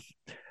stuff,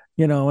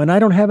 and I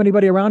don't have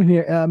anybody around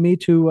here, me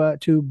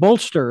to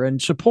bolster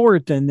and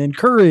support and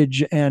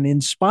encourage and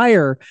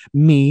inspire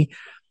me,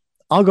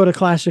 I'll go to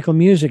classical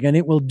music and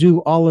it will do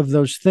all of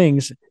those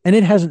things. And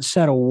it hasn't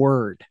said a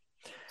word.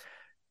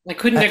 I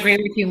couldn't agree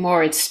with you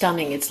more. It's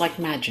stunning. It's like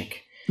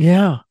magic.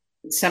 Yeah.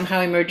 It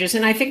somehow emerges.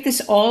 And I think this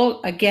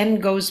all,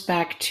 again, goes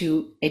back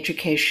to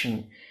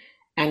education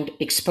and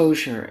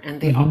exposure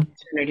and the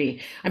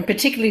opportunity. I'm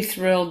particularly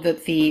thrilled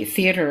that the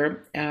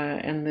theater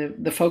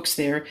and the folks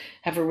there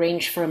have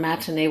arranged for a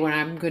matinee where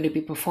I'm going to be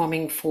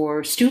performing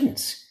for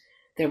students.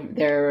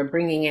 They're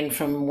bringing in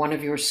from one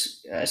of your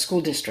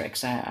school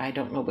districts. I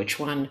don't know which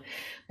one,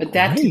 but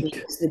that to me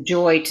is the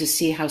joy to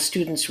see how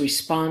students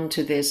respond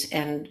to this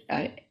and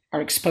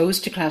are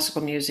exposed to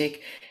classical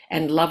music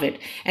and love it.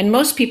 And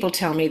most people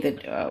tell me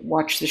that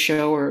watch the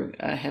show or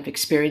have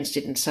experienced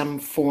it in some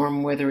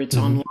form, whether it's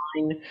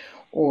online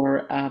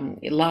or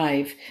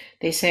live.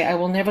 They say, I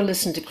will never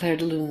listen to Clair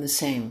de Lune the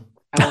same.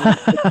 I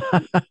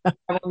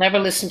will never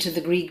listen to the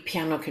Grieg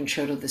piano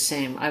concerto the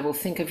same. I will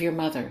think of your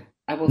mother.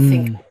 I will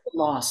think of the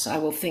loss. I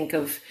will think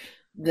of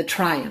the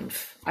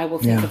triumph. I will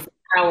think of the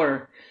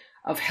power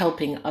of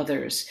helping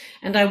others.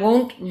 And I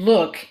won't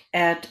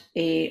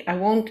I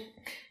won't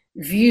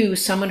view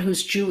someone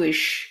who's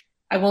Jewish.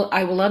 I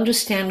will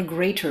understand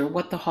greater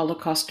what the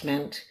Holocaust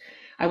meant.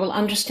 I will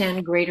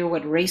understand greater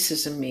what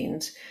racism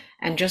means.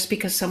 And just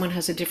because someone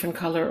has a different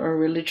color or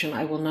religion,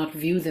 I will not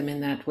view them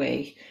in that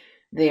way.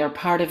 They are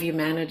part of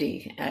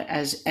humanity,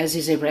 as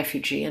is a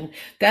refugee. And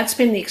that's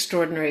been the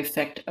extraordinary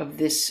effect of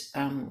this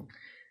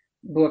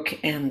book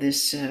and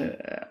this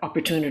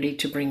opportunity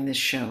to bring this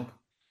show.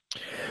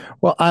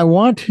 Well, I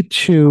wanted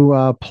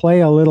to play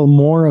a little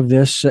more of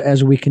this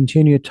as we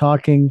continue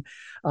talking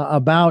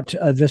about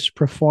this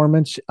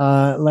performance.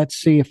 Let's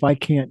see if I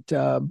can't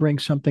bring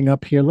something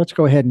up here. Let's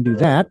go ahead and do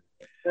that.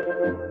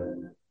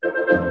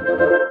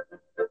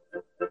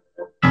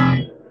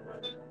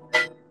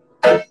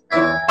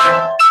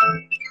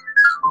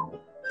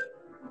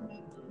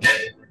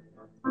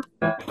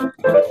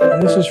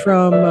 This is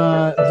from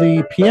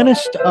The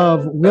Pianist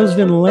of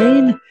Willesden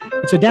Lane.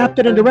 It's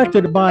adapted and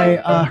directed by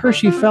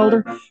Hershey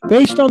Felder,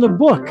 based on the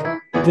book,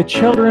 The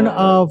Children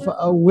of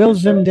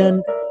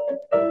Willesden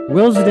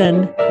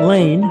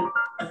Lane,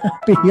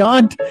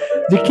 Beyond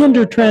the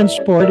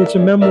Kindertransport. It's a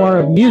memoir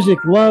of music,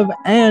 love,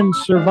 and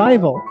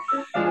survival.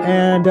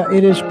 And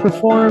it is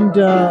performed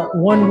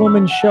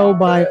one-woman show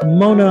by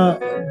Mona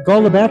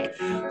Golubeck.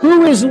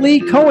 Who is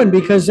Lee Cohen?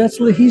 Because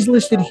he's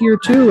listed here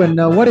too. And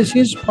what is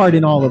his part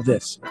in all of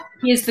this?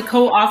 He is the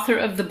co-author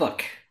of the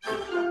book.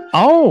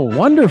 Oh,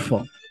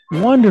 wonderful.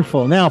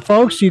 Wonderful. Now,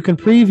 folks, you can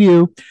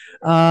preview.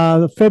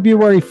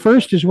 February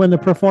 1st is when the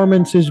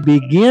performances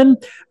begin.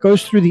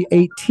 Goes through the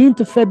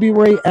 18th of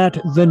February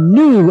at the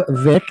New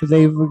Vic.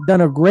 They've done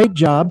a great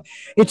job.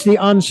 It's the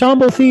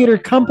Ensemble Theater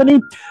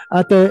Company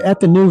at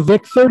the New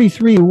Vic,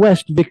 33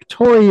 West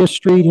Victoria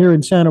Street here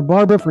in Santa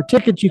Barbara. For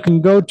tickets, you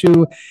can go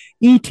to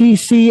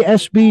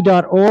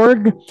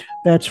etcsb.org.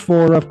 That's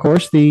for, of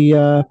course,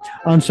 the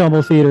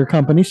Ensemble Theater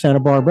Company, Santa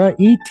Barbara,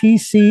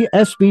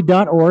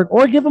 etcsb.org,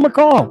 or give them a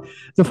call.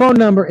 The phone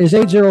number is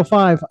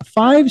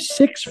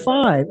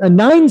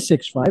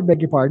 805-965,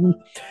 beg your pardon,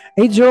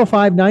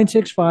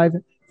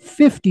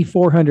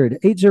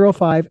 805-965-5400,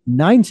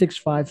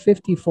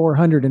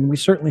 805-965-5400. And we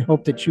certainly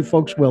hope that you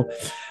folks will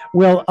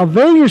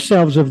avail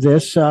yourselves of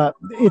this.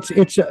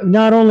 It's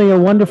not only a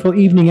wonderful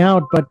evening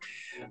out, but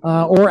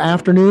or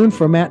afternoon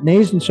for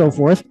matinees and so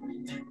forth.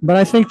 But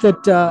I think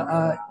that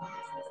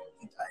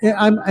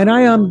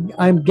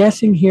I'm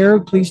guessing here.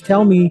 Please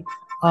tell me,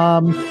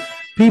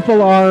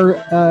 people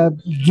are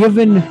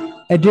given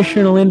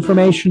additional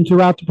information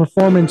throughout the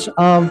performance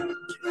of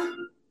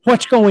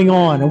what's going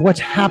on and what's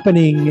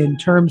happening in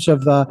terms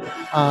of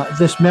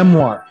this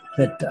memoir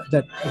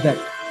that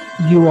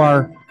you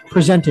are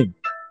presenting.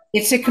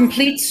 It's a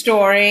complete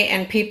story,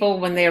 and people,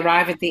 when they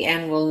arrive at the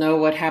end, will know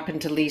what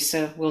happened to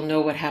Lisa, will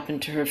know what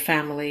happened to her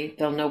family,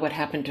 they'll know what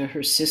happened to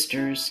her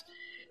sisters.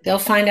 They'll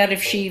find out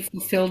if she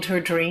fulfilled her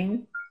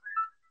dream.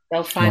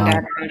 They'll find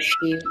out how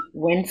she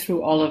went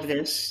through all of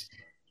this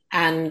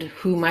and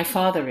who my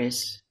father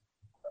is.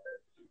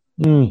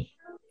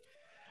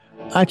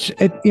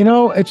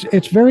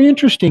 It's very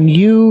interesting.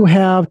 You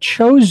have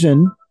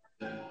chosen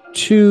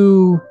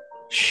to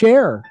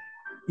share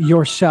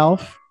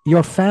yourself,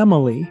 your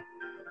family,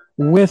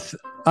 with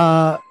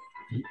the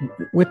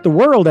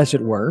world, as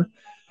it were,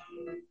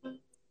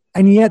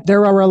 and yet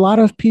there are a lot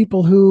of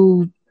people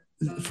who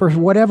for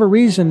whatever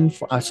reason,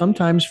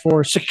 sometimes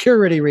for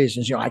security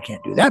reasons, I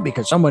can't do that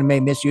because someone may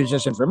misuse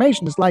this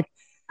information. It's like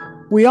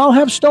we all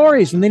have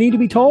stories and they need to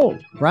be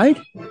told, right?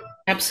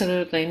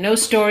 Absolutely. No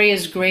story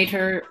is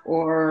greater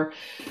or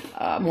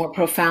more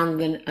profound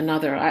than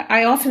another.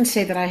 I often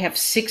say that I have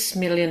 6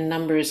 million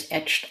numbers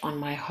etched on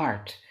my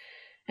heart,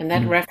 and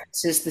that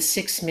references the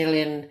 6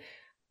 million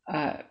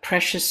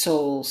precious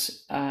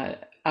souls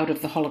out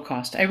of the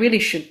Holocaust. I really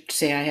should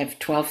say I have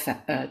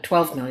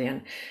 12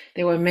 million.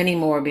 There were many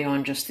more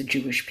beyond just the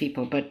Jewish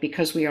people, but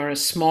because we are a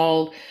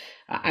small,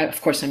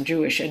 of course I'm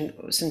Jewish,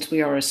 and since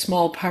we are a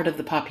small part of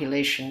the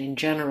population in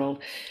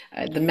general,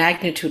 the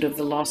magnitude of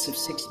the loss of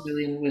 6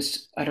 million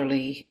was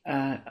utterly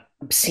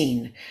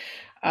obscene.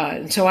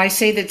 And so I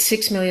say that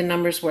 6 million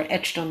numbers were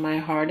etched on my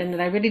heart and that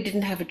I really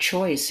didn't have a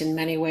choice in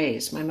many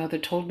ways. My mother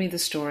told me the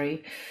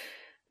story.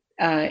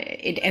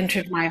 It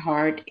entered my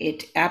heart.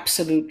 It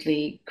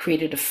absolutely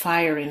created a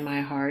fire in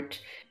my heart.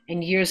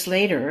 And years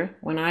later,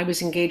 when I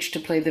was engaged to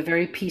play the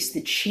very piece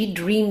that she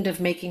dreamed of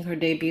making her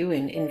debut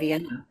in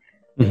Vienna,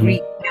 the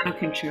Grieg Piano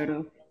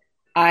Concerto,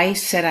 I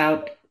set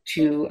out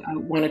to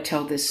want to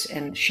tell this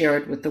and share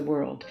it with the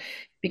world,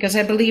 because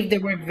I believe there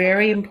were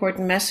very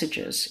important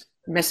messages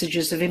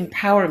of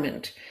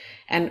empowerment.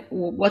 And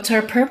what's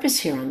our purpose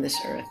here on this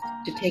earth?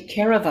 To take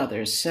care of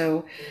others.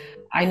 So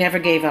I never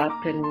gave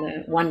up,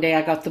 and one day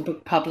I got the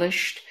book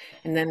published,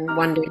 and then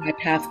one day my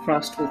path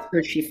crossed with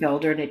Hershey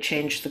Felder, and it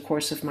changed the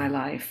course of my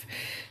life.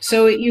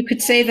 So you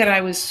could say that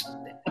I was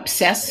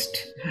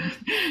obsessed.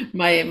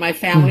 My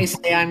family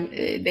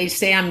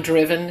say I'm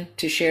driven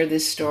to share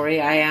this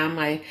story. I am.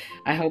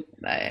 I hope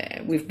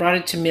we've brought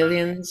it to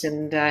millions,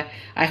 and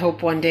I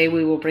hope one day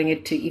we will bring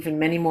it to even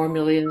many more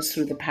millions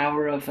through the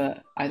power of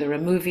either a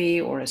movie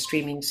or a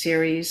streaming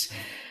series.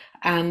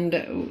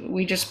 And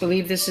we just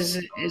believe this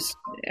is,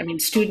 I mean,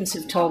 students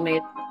have told me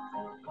it's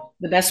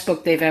the best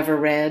book they've ever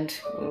read.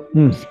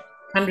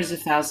 Hundreds of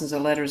thousands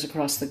of letters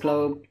across the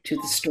globe to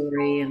the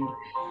story, and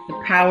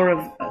the power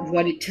of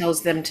what it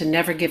tells them to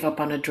never give up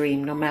on a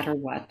dream, no matter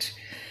what,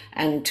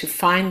 and to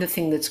find the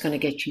thing that's going to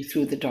get you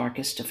through the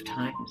darkest of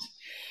times.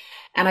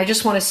 And I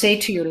just want to say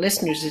to your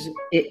listeners,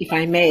 if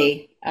I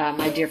may,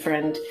 my dear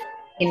friend,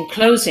 in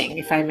closing,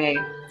 if I may.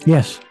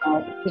 Yes.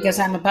 Because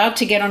I'm about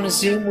to get on a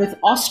Zoom with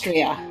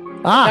Austria.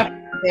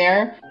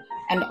 There,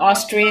 and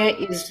Austria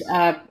is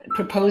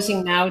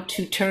proposing now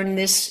to turn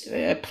this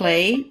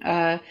play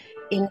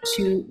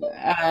into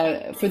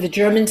for the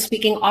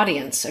German-speaking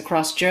audience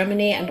across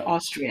Germany and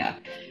Austria,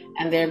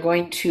 and they're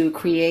going to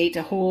create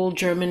a whole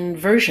German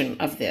version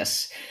of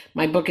this.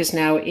 My book is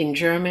now in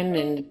German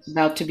and it's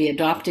about to be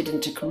adopted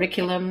into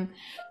curriculum.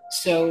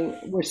 So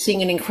we're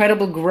seeing an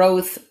incredible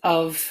growth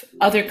of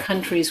other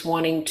countries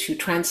wanting to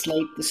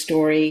translate the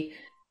story,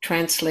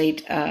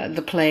 translate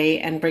the play,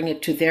 and bring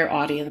it to their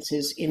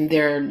audiences in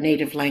their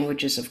native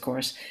languages, of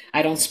course.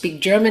 I don't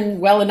speak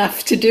German well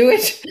enough to do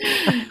it.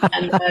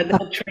 And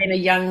they'll train a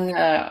young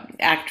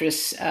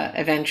actress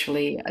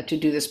eventually to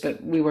do this.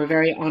 But we were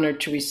very honored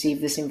to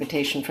receive this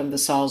invitation from the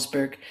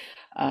Salzburg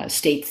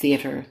State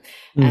Theater.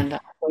 And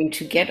I'm going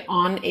to get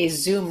on a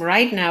Zoom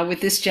right now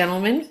with this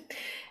gentleman.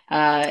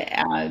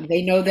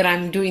 They know that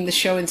I'm doing the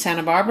show in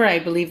Santa Barbara. I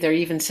believe they're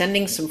even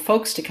sending some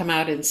folks to come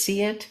out and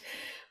see it.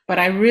 But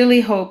I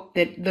really hope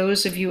that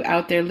those of you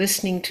out there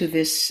listening to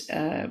this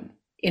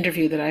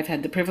interview that I've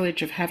had the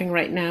privilege of having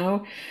right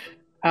now,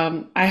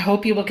 I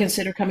hope you will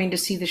consider coming to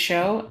see the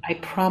show. I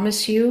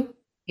promise you,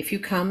 if you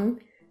come,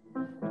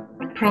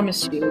 I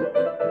promise you,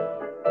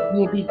 you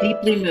will be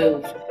deeply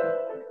moved.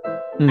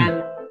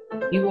 And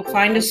you will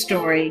find a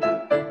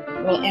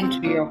that will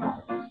enter your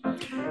heart.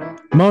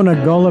 Mona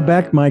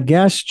Golombek, my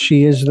guest.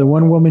 She is the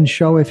one-woman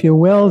show, if you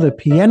will, the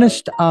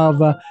pianist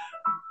of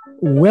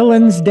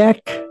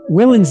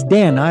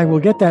Willesden. I will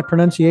get that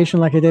pronunciation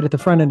like I did at the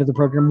front end of the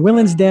program.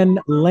 Willesden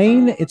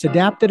Lane. It's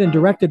adapted and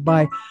directed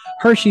by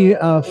Hershey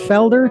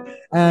Felder,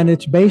 and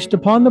it's based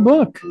upon the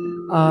book,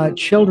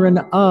 Children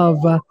of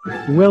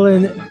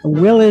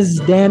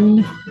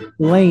Willesden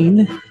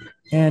Lane.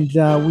 And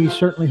we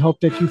certainly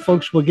hope that you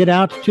folks will get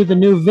out to the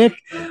new Vic.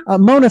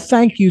 Mona,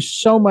 thank you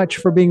so much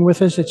for being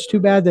with us. It's too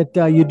bad that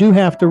you do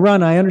have to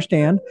run, I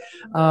understand.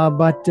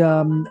 But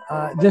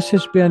this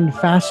has been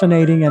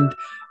fascinating. And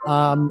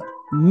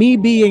me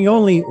being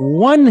only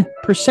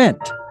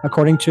 1%,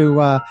 according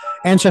to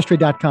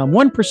Ancestry.com,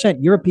 1%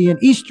 European,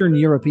 Eastern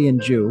European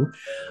Jew,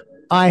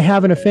 I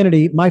have an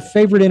affinity. My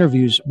favorite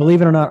interviews,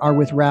 believe it or not, are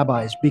with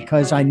rabbis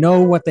because I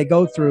know what they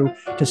go through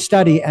to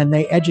study, and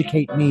they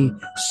educate me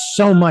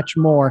so much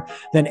more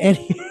than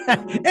any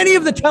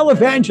of the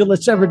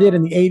televangelists ever did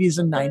in the 80s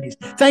and 90s.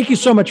 Thank you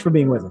so much for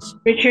being with us.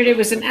 Richard, it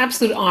was an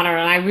absolute honor,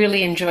 and I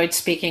really enjoyed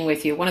speaking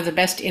with you. One of the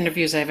best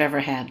interviews I've ever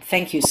had.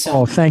 Thank you so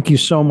much. Oh, thank you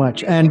so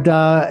much. And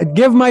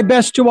give my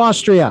best to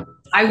Austria.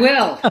 I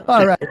will.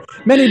 All right.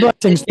 Many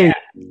blessings to you.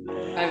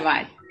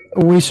 Bye-bye.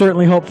 We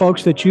certainly hope,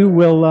 folks, that you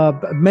will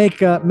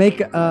make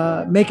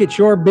it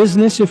your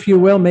business, if you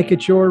will, make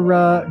it your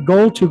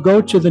goal to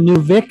go to the new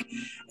Vic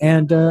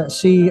and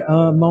see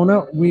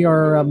Mona. We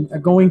are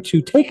going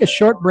to take a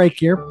short break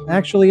here.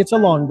 Actually, it's a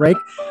long break,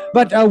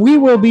 but we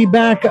will be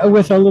back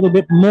with a little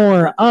bit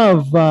more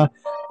of.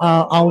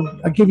 I'll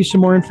give you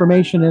some more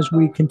information as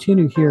we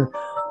continue here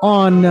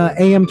on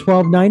AM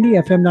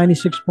 1290, FM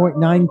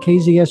 96.9,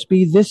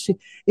 KZSB. This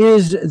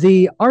is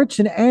the Arts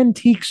and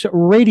Antiques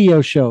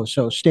radio show,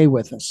 so stay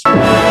with us.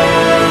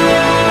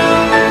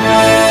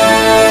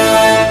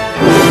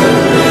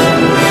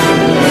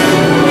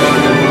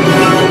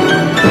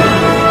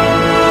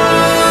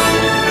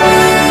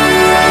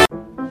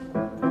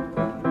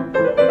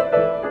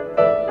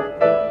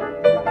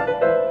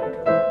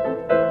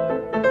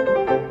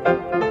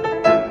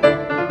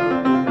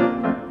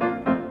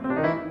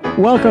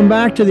 Welcome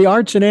back to the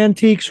Arts and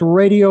Antiques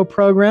radio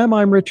program.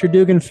 I'm Richard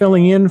Dugan,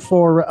 filling in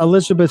for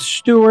Elizabeth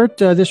Stewart.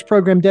 This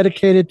program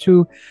dedicated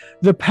to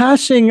the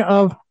passing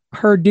of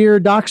her dear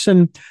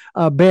dachshund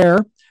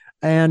Bear,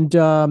 and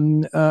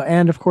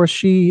of course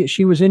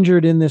she was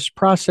injured in this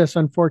process,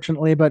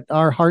 unfortunately. But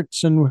our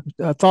hearts and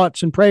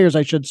thoughts and prayers,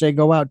 I should say,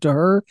 go out to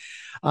her.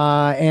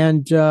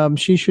 And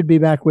she should be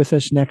back with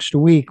us next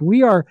week.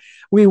 We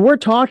were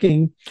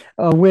talking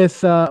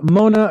with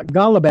Mona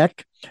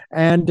Golubec,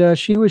 and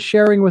she was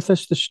sharing with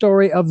us the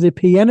story of the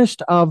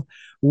Pianist of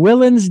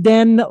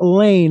Willesden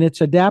Lane. It's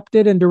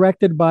adapted and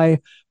directed by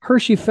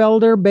Hershey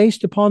Felder,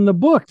 based upon the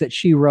book that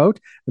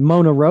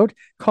Mona wrote,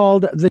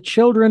 called The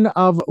Children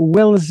of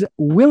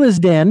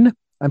Willesden.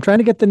 I'm trying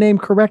to get the name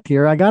correct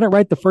here. I got it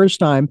right the first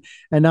time,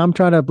 and now I'm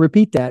trying to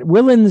repeat that.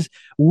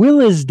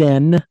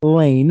 Willesden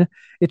Lane.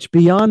 It's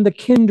Beyond the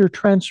Kinder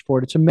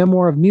Transport. It's a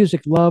memoir of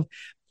music, love,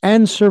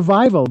 and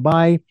survival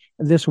by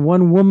this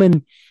one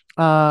woman,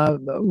 Mona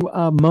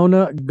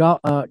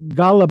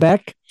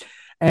Golubec,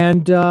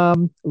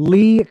 and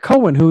Lee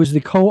Cohen, who is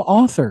the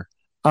co-author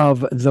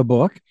of the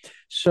book.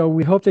 So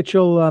we hope that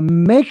you'll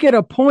make it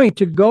a point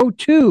to go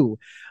to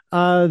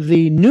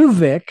the New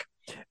Vic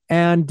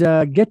and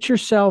get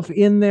yourself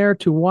in there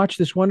to watch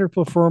this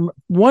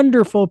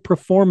wonderful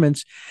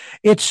performance.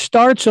 It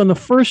starts on the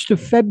 1st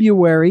of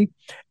February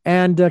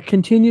and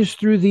continues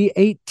through the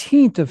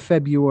 18th of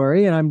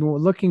February. And I'm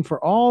looking for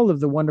all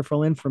of the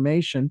wonderful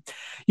information.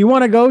 You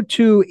want to go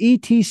to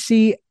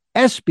etcsb.org.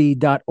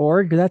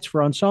 That's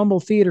for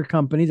Ensemble Theater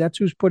Company. That's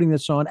who's putting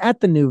this on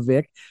at the New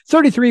Vic,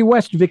 33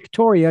 West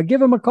Victoria. Give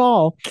them a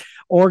call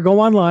or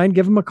go online.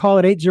 Give them a call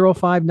at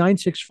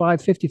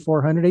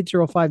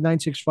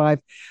 805-965-5400,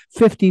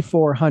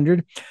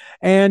 805-965-5400.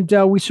 And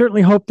we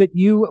certainly hope that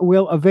you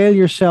will avail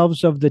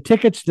yourselves of the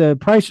tickets. The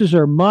prices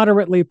are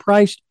moderately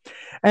priced.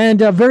 And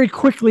very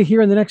quickly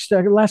here in the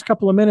last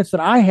couple of minutes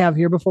that I have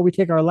here before we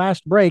take our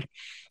last break,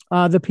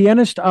 the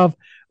Pianist of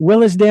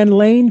Willesden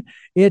Lane,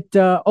 it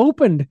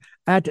opened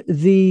at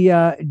the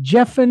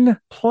Jeffen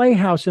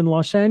Playhouse in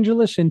Los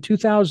Angeles in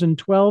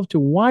 2012 to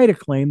wide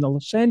acclaim. The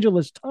Los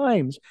Angeles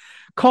Times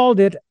called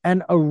it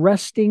an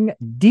arresting,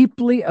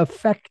 deeply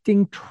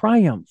affecting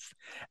triumph.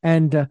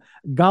 And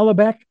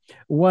Golubec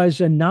was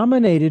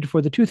nominated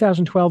for the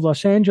 2012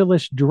 Los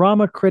Angeles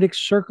Drama Critics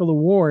Circle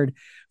Award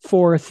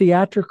for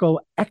Theatrical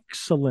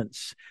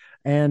Excellence.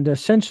 And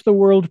since the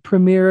world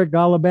premiere,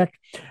 Golubec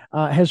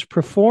has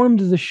performed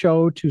the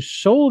show to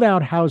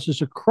sold-out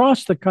houses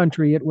across the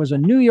country. It was a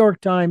New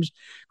York Times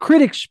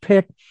critics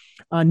pick,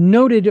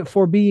 noted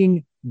for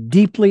being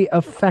deeply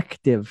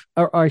effective,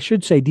 or I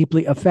should say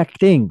deeply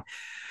affecting.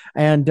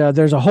 And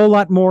there's a whole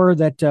lot more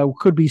that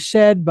could be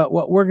said, but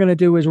what we're going to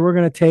do is we're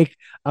going to take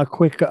a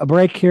quick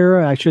break here.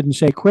 I shouldn't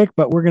say quick,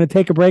 but we're going to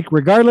take a break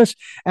regardless,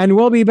 and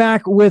we'll be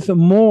back with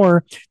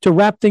more to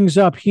wrap things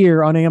up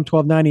here on AM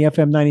 1290,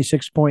 FM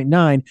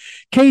 96.9.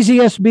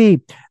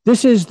 KZSB,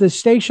 this is the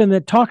station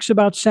that talks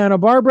about Santa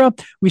Barbara.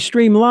 We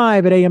stream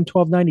live at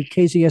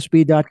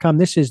AM1290KZSB.com.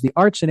 This is the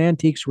Arts and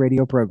Antiques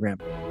radio program.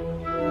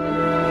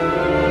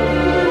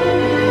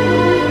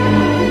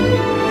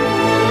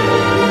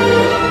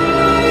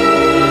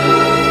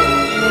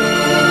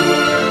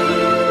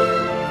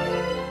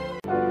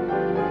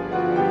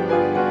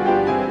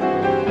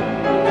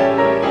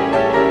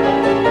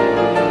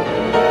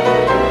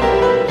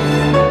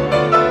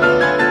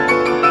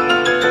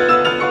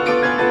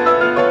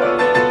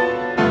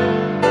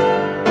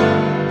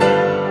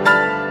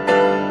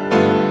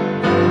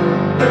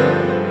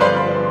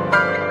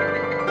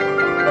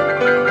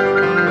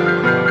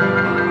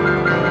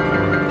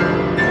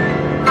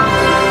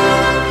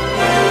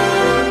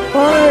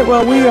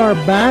 Well, we are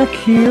back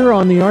here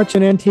on the Arts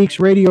and Antiques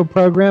radio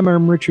program.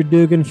 I'm Richard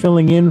Dugan,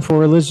 filling in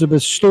for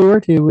Elizabeth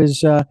Stewart, who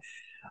is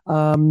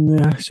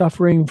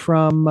suffering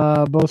from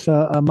both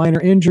a minor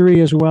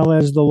injury as well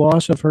as the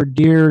loss of her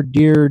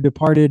dear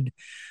departed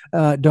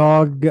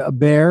dog,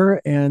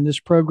 Bear. And this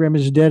program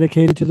is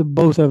dedicated to the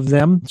both of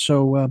them.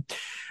 So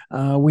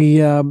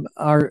we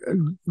are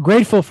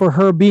grateful for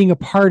her being a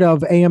part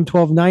of AM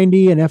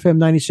 1290 and FM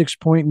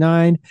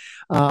 96.9,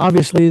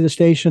 obviously the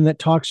station that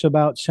talks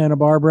about Santa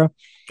Barbara.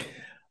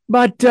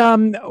 But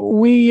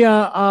we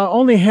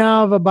only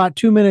have about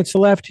 2 minutes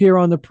left here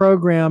on the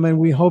program, and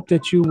we hope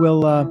that you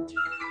will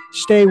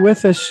stay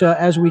with us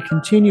as we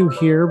continue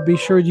here. Be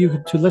sure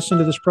to listen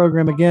to this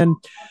program again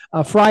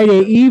Friday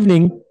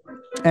evening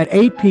at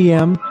 8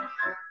 p.m.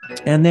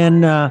 And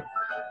then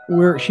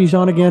she's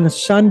on again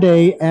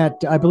Sunday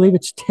at, I believe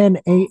it's 10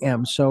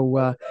 a.m.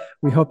 So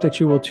we hope that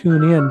you will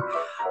tune in.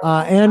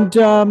 And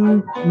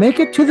make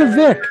it to the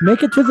Vic.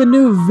 Make it to the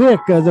new Vic,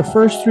 the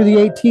 1st through the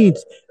 18th.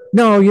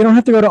 No, you don't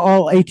have to go to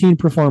all 18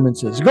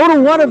 performances. Go to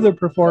one of the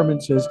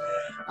performances.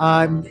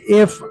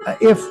 If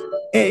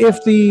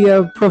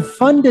the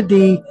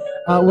profundity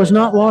was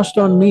not lost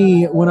on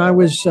me when I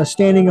was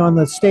standing on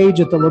the stage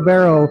at the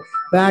Libero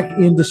back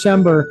in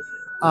December,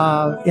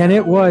 and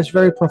it was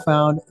very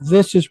profound,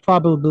 this is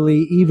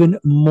probably even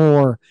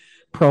more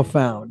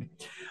profound.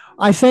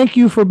 I thank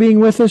you for being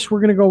with us.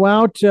 We're going to go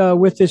out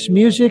with this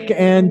music,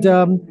 and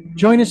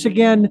join us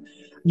again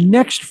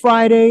next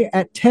Friday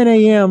at 10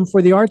 a.m.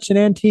 for the Arts and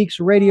Antiques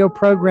radio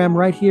program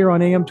right here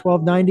on AM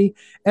 1290,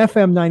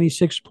 FM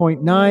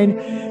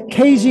 96.9,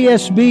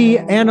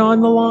 KZSB, and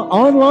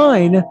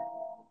online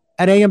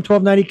at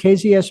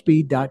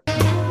AM1290KZSB.com.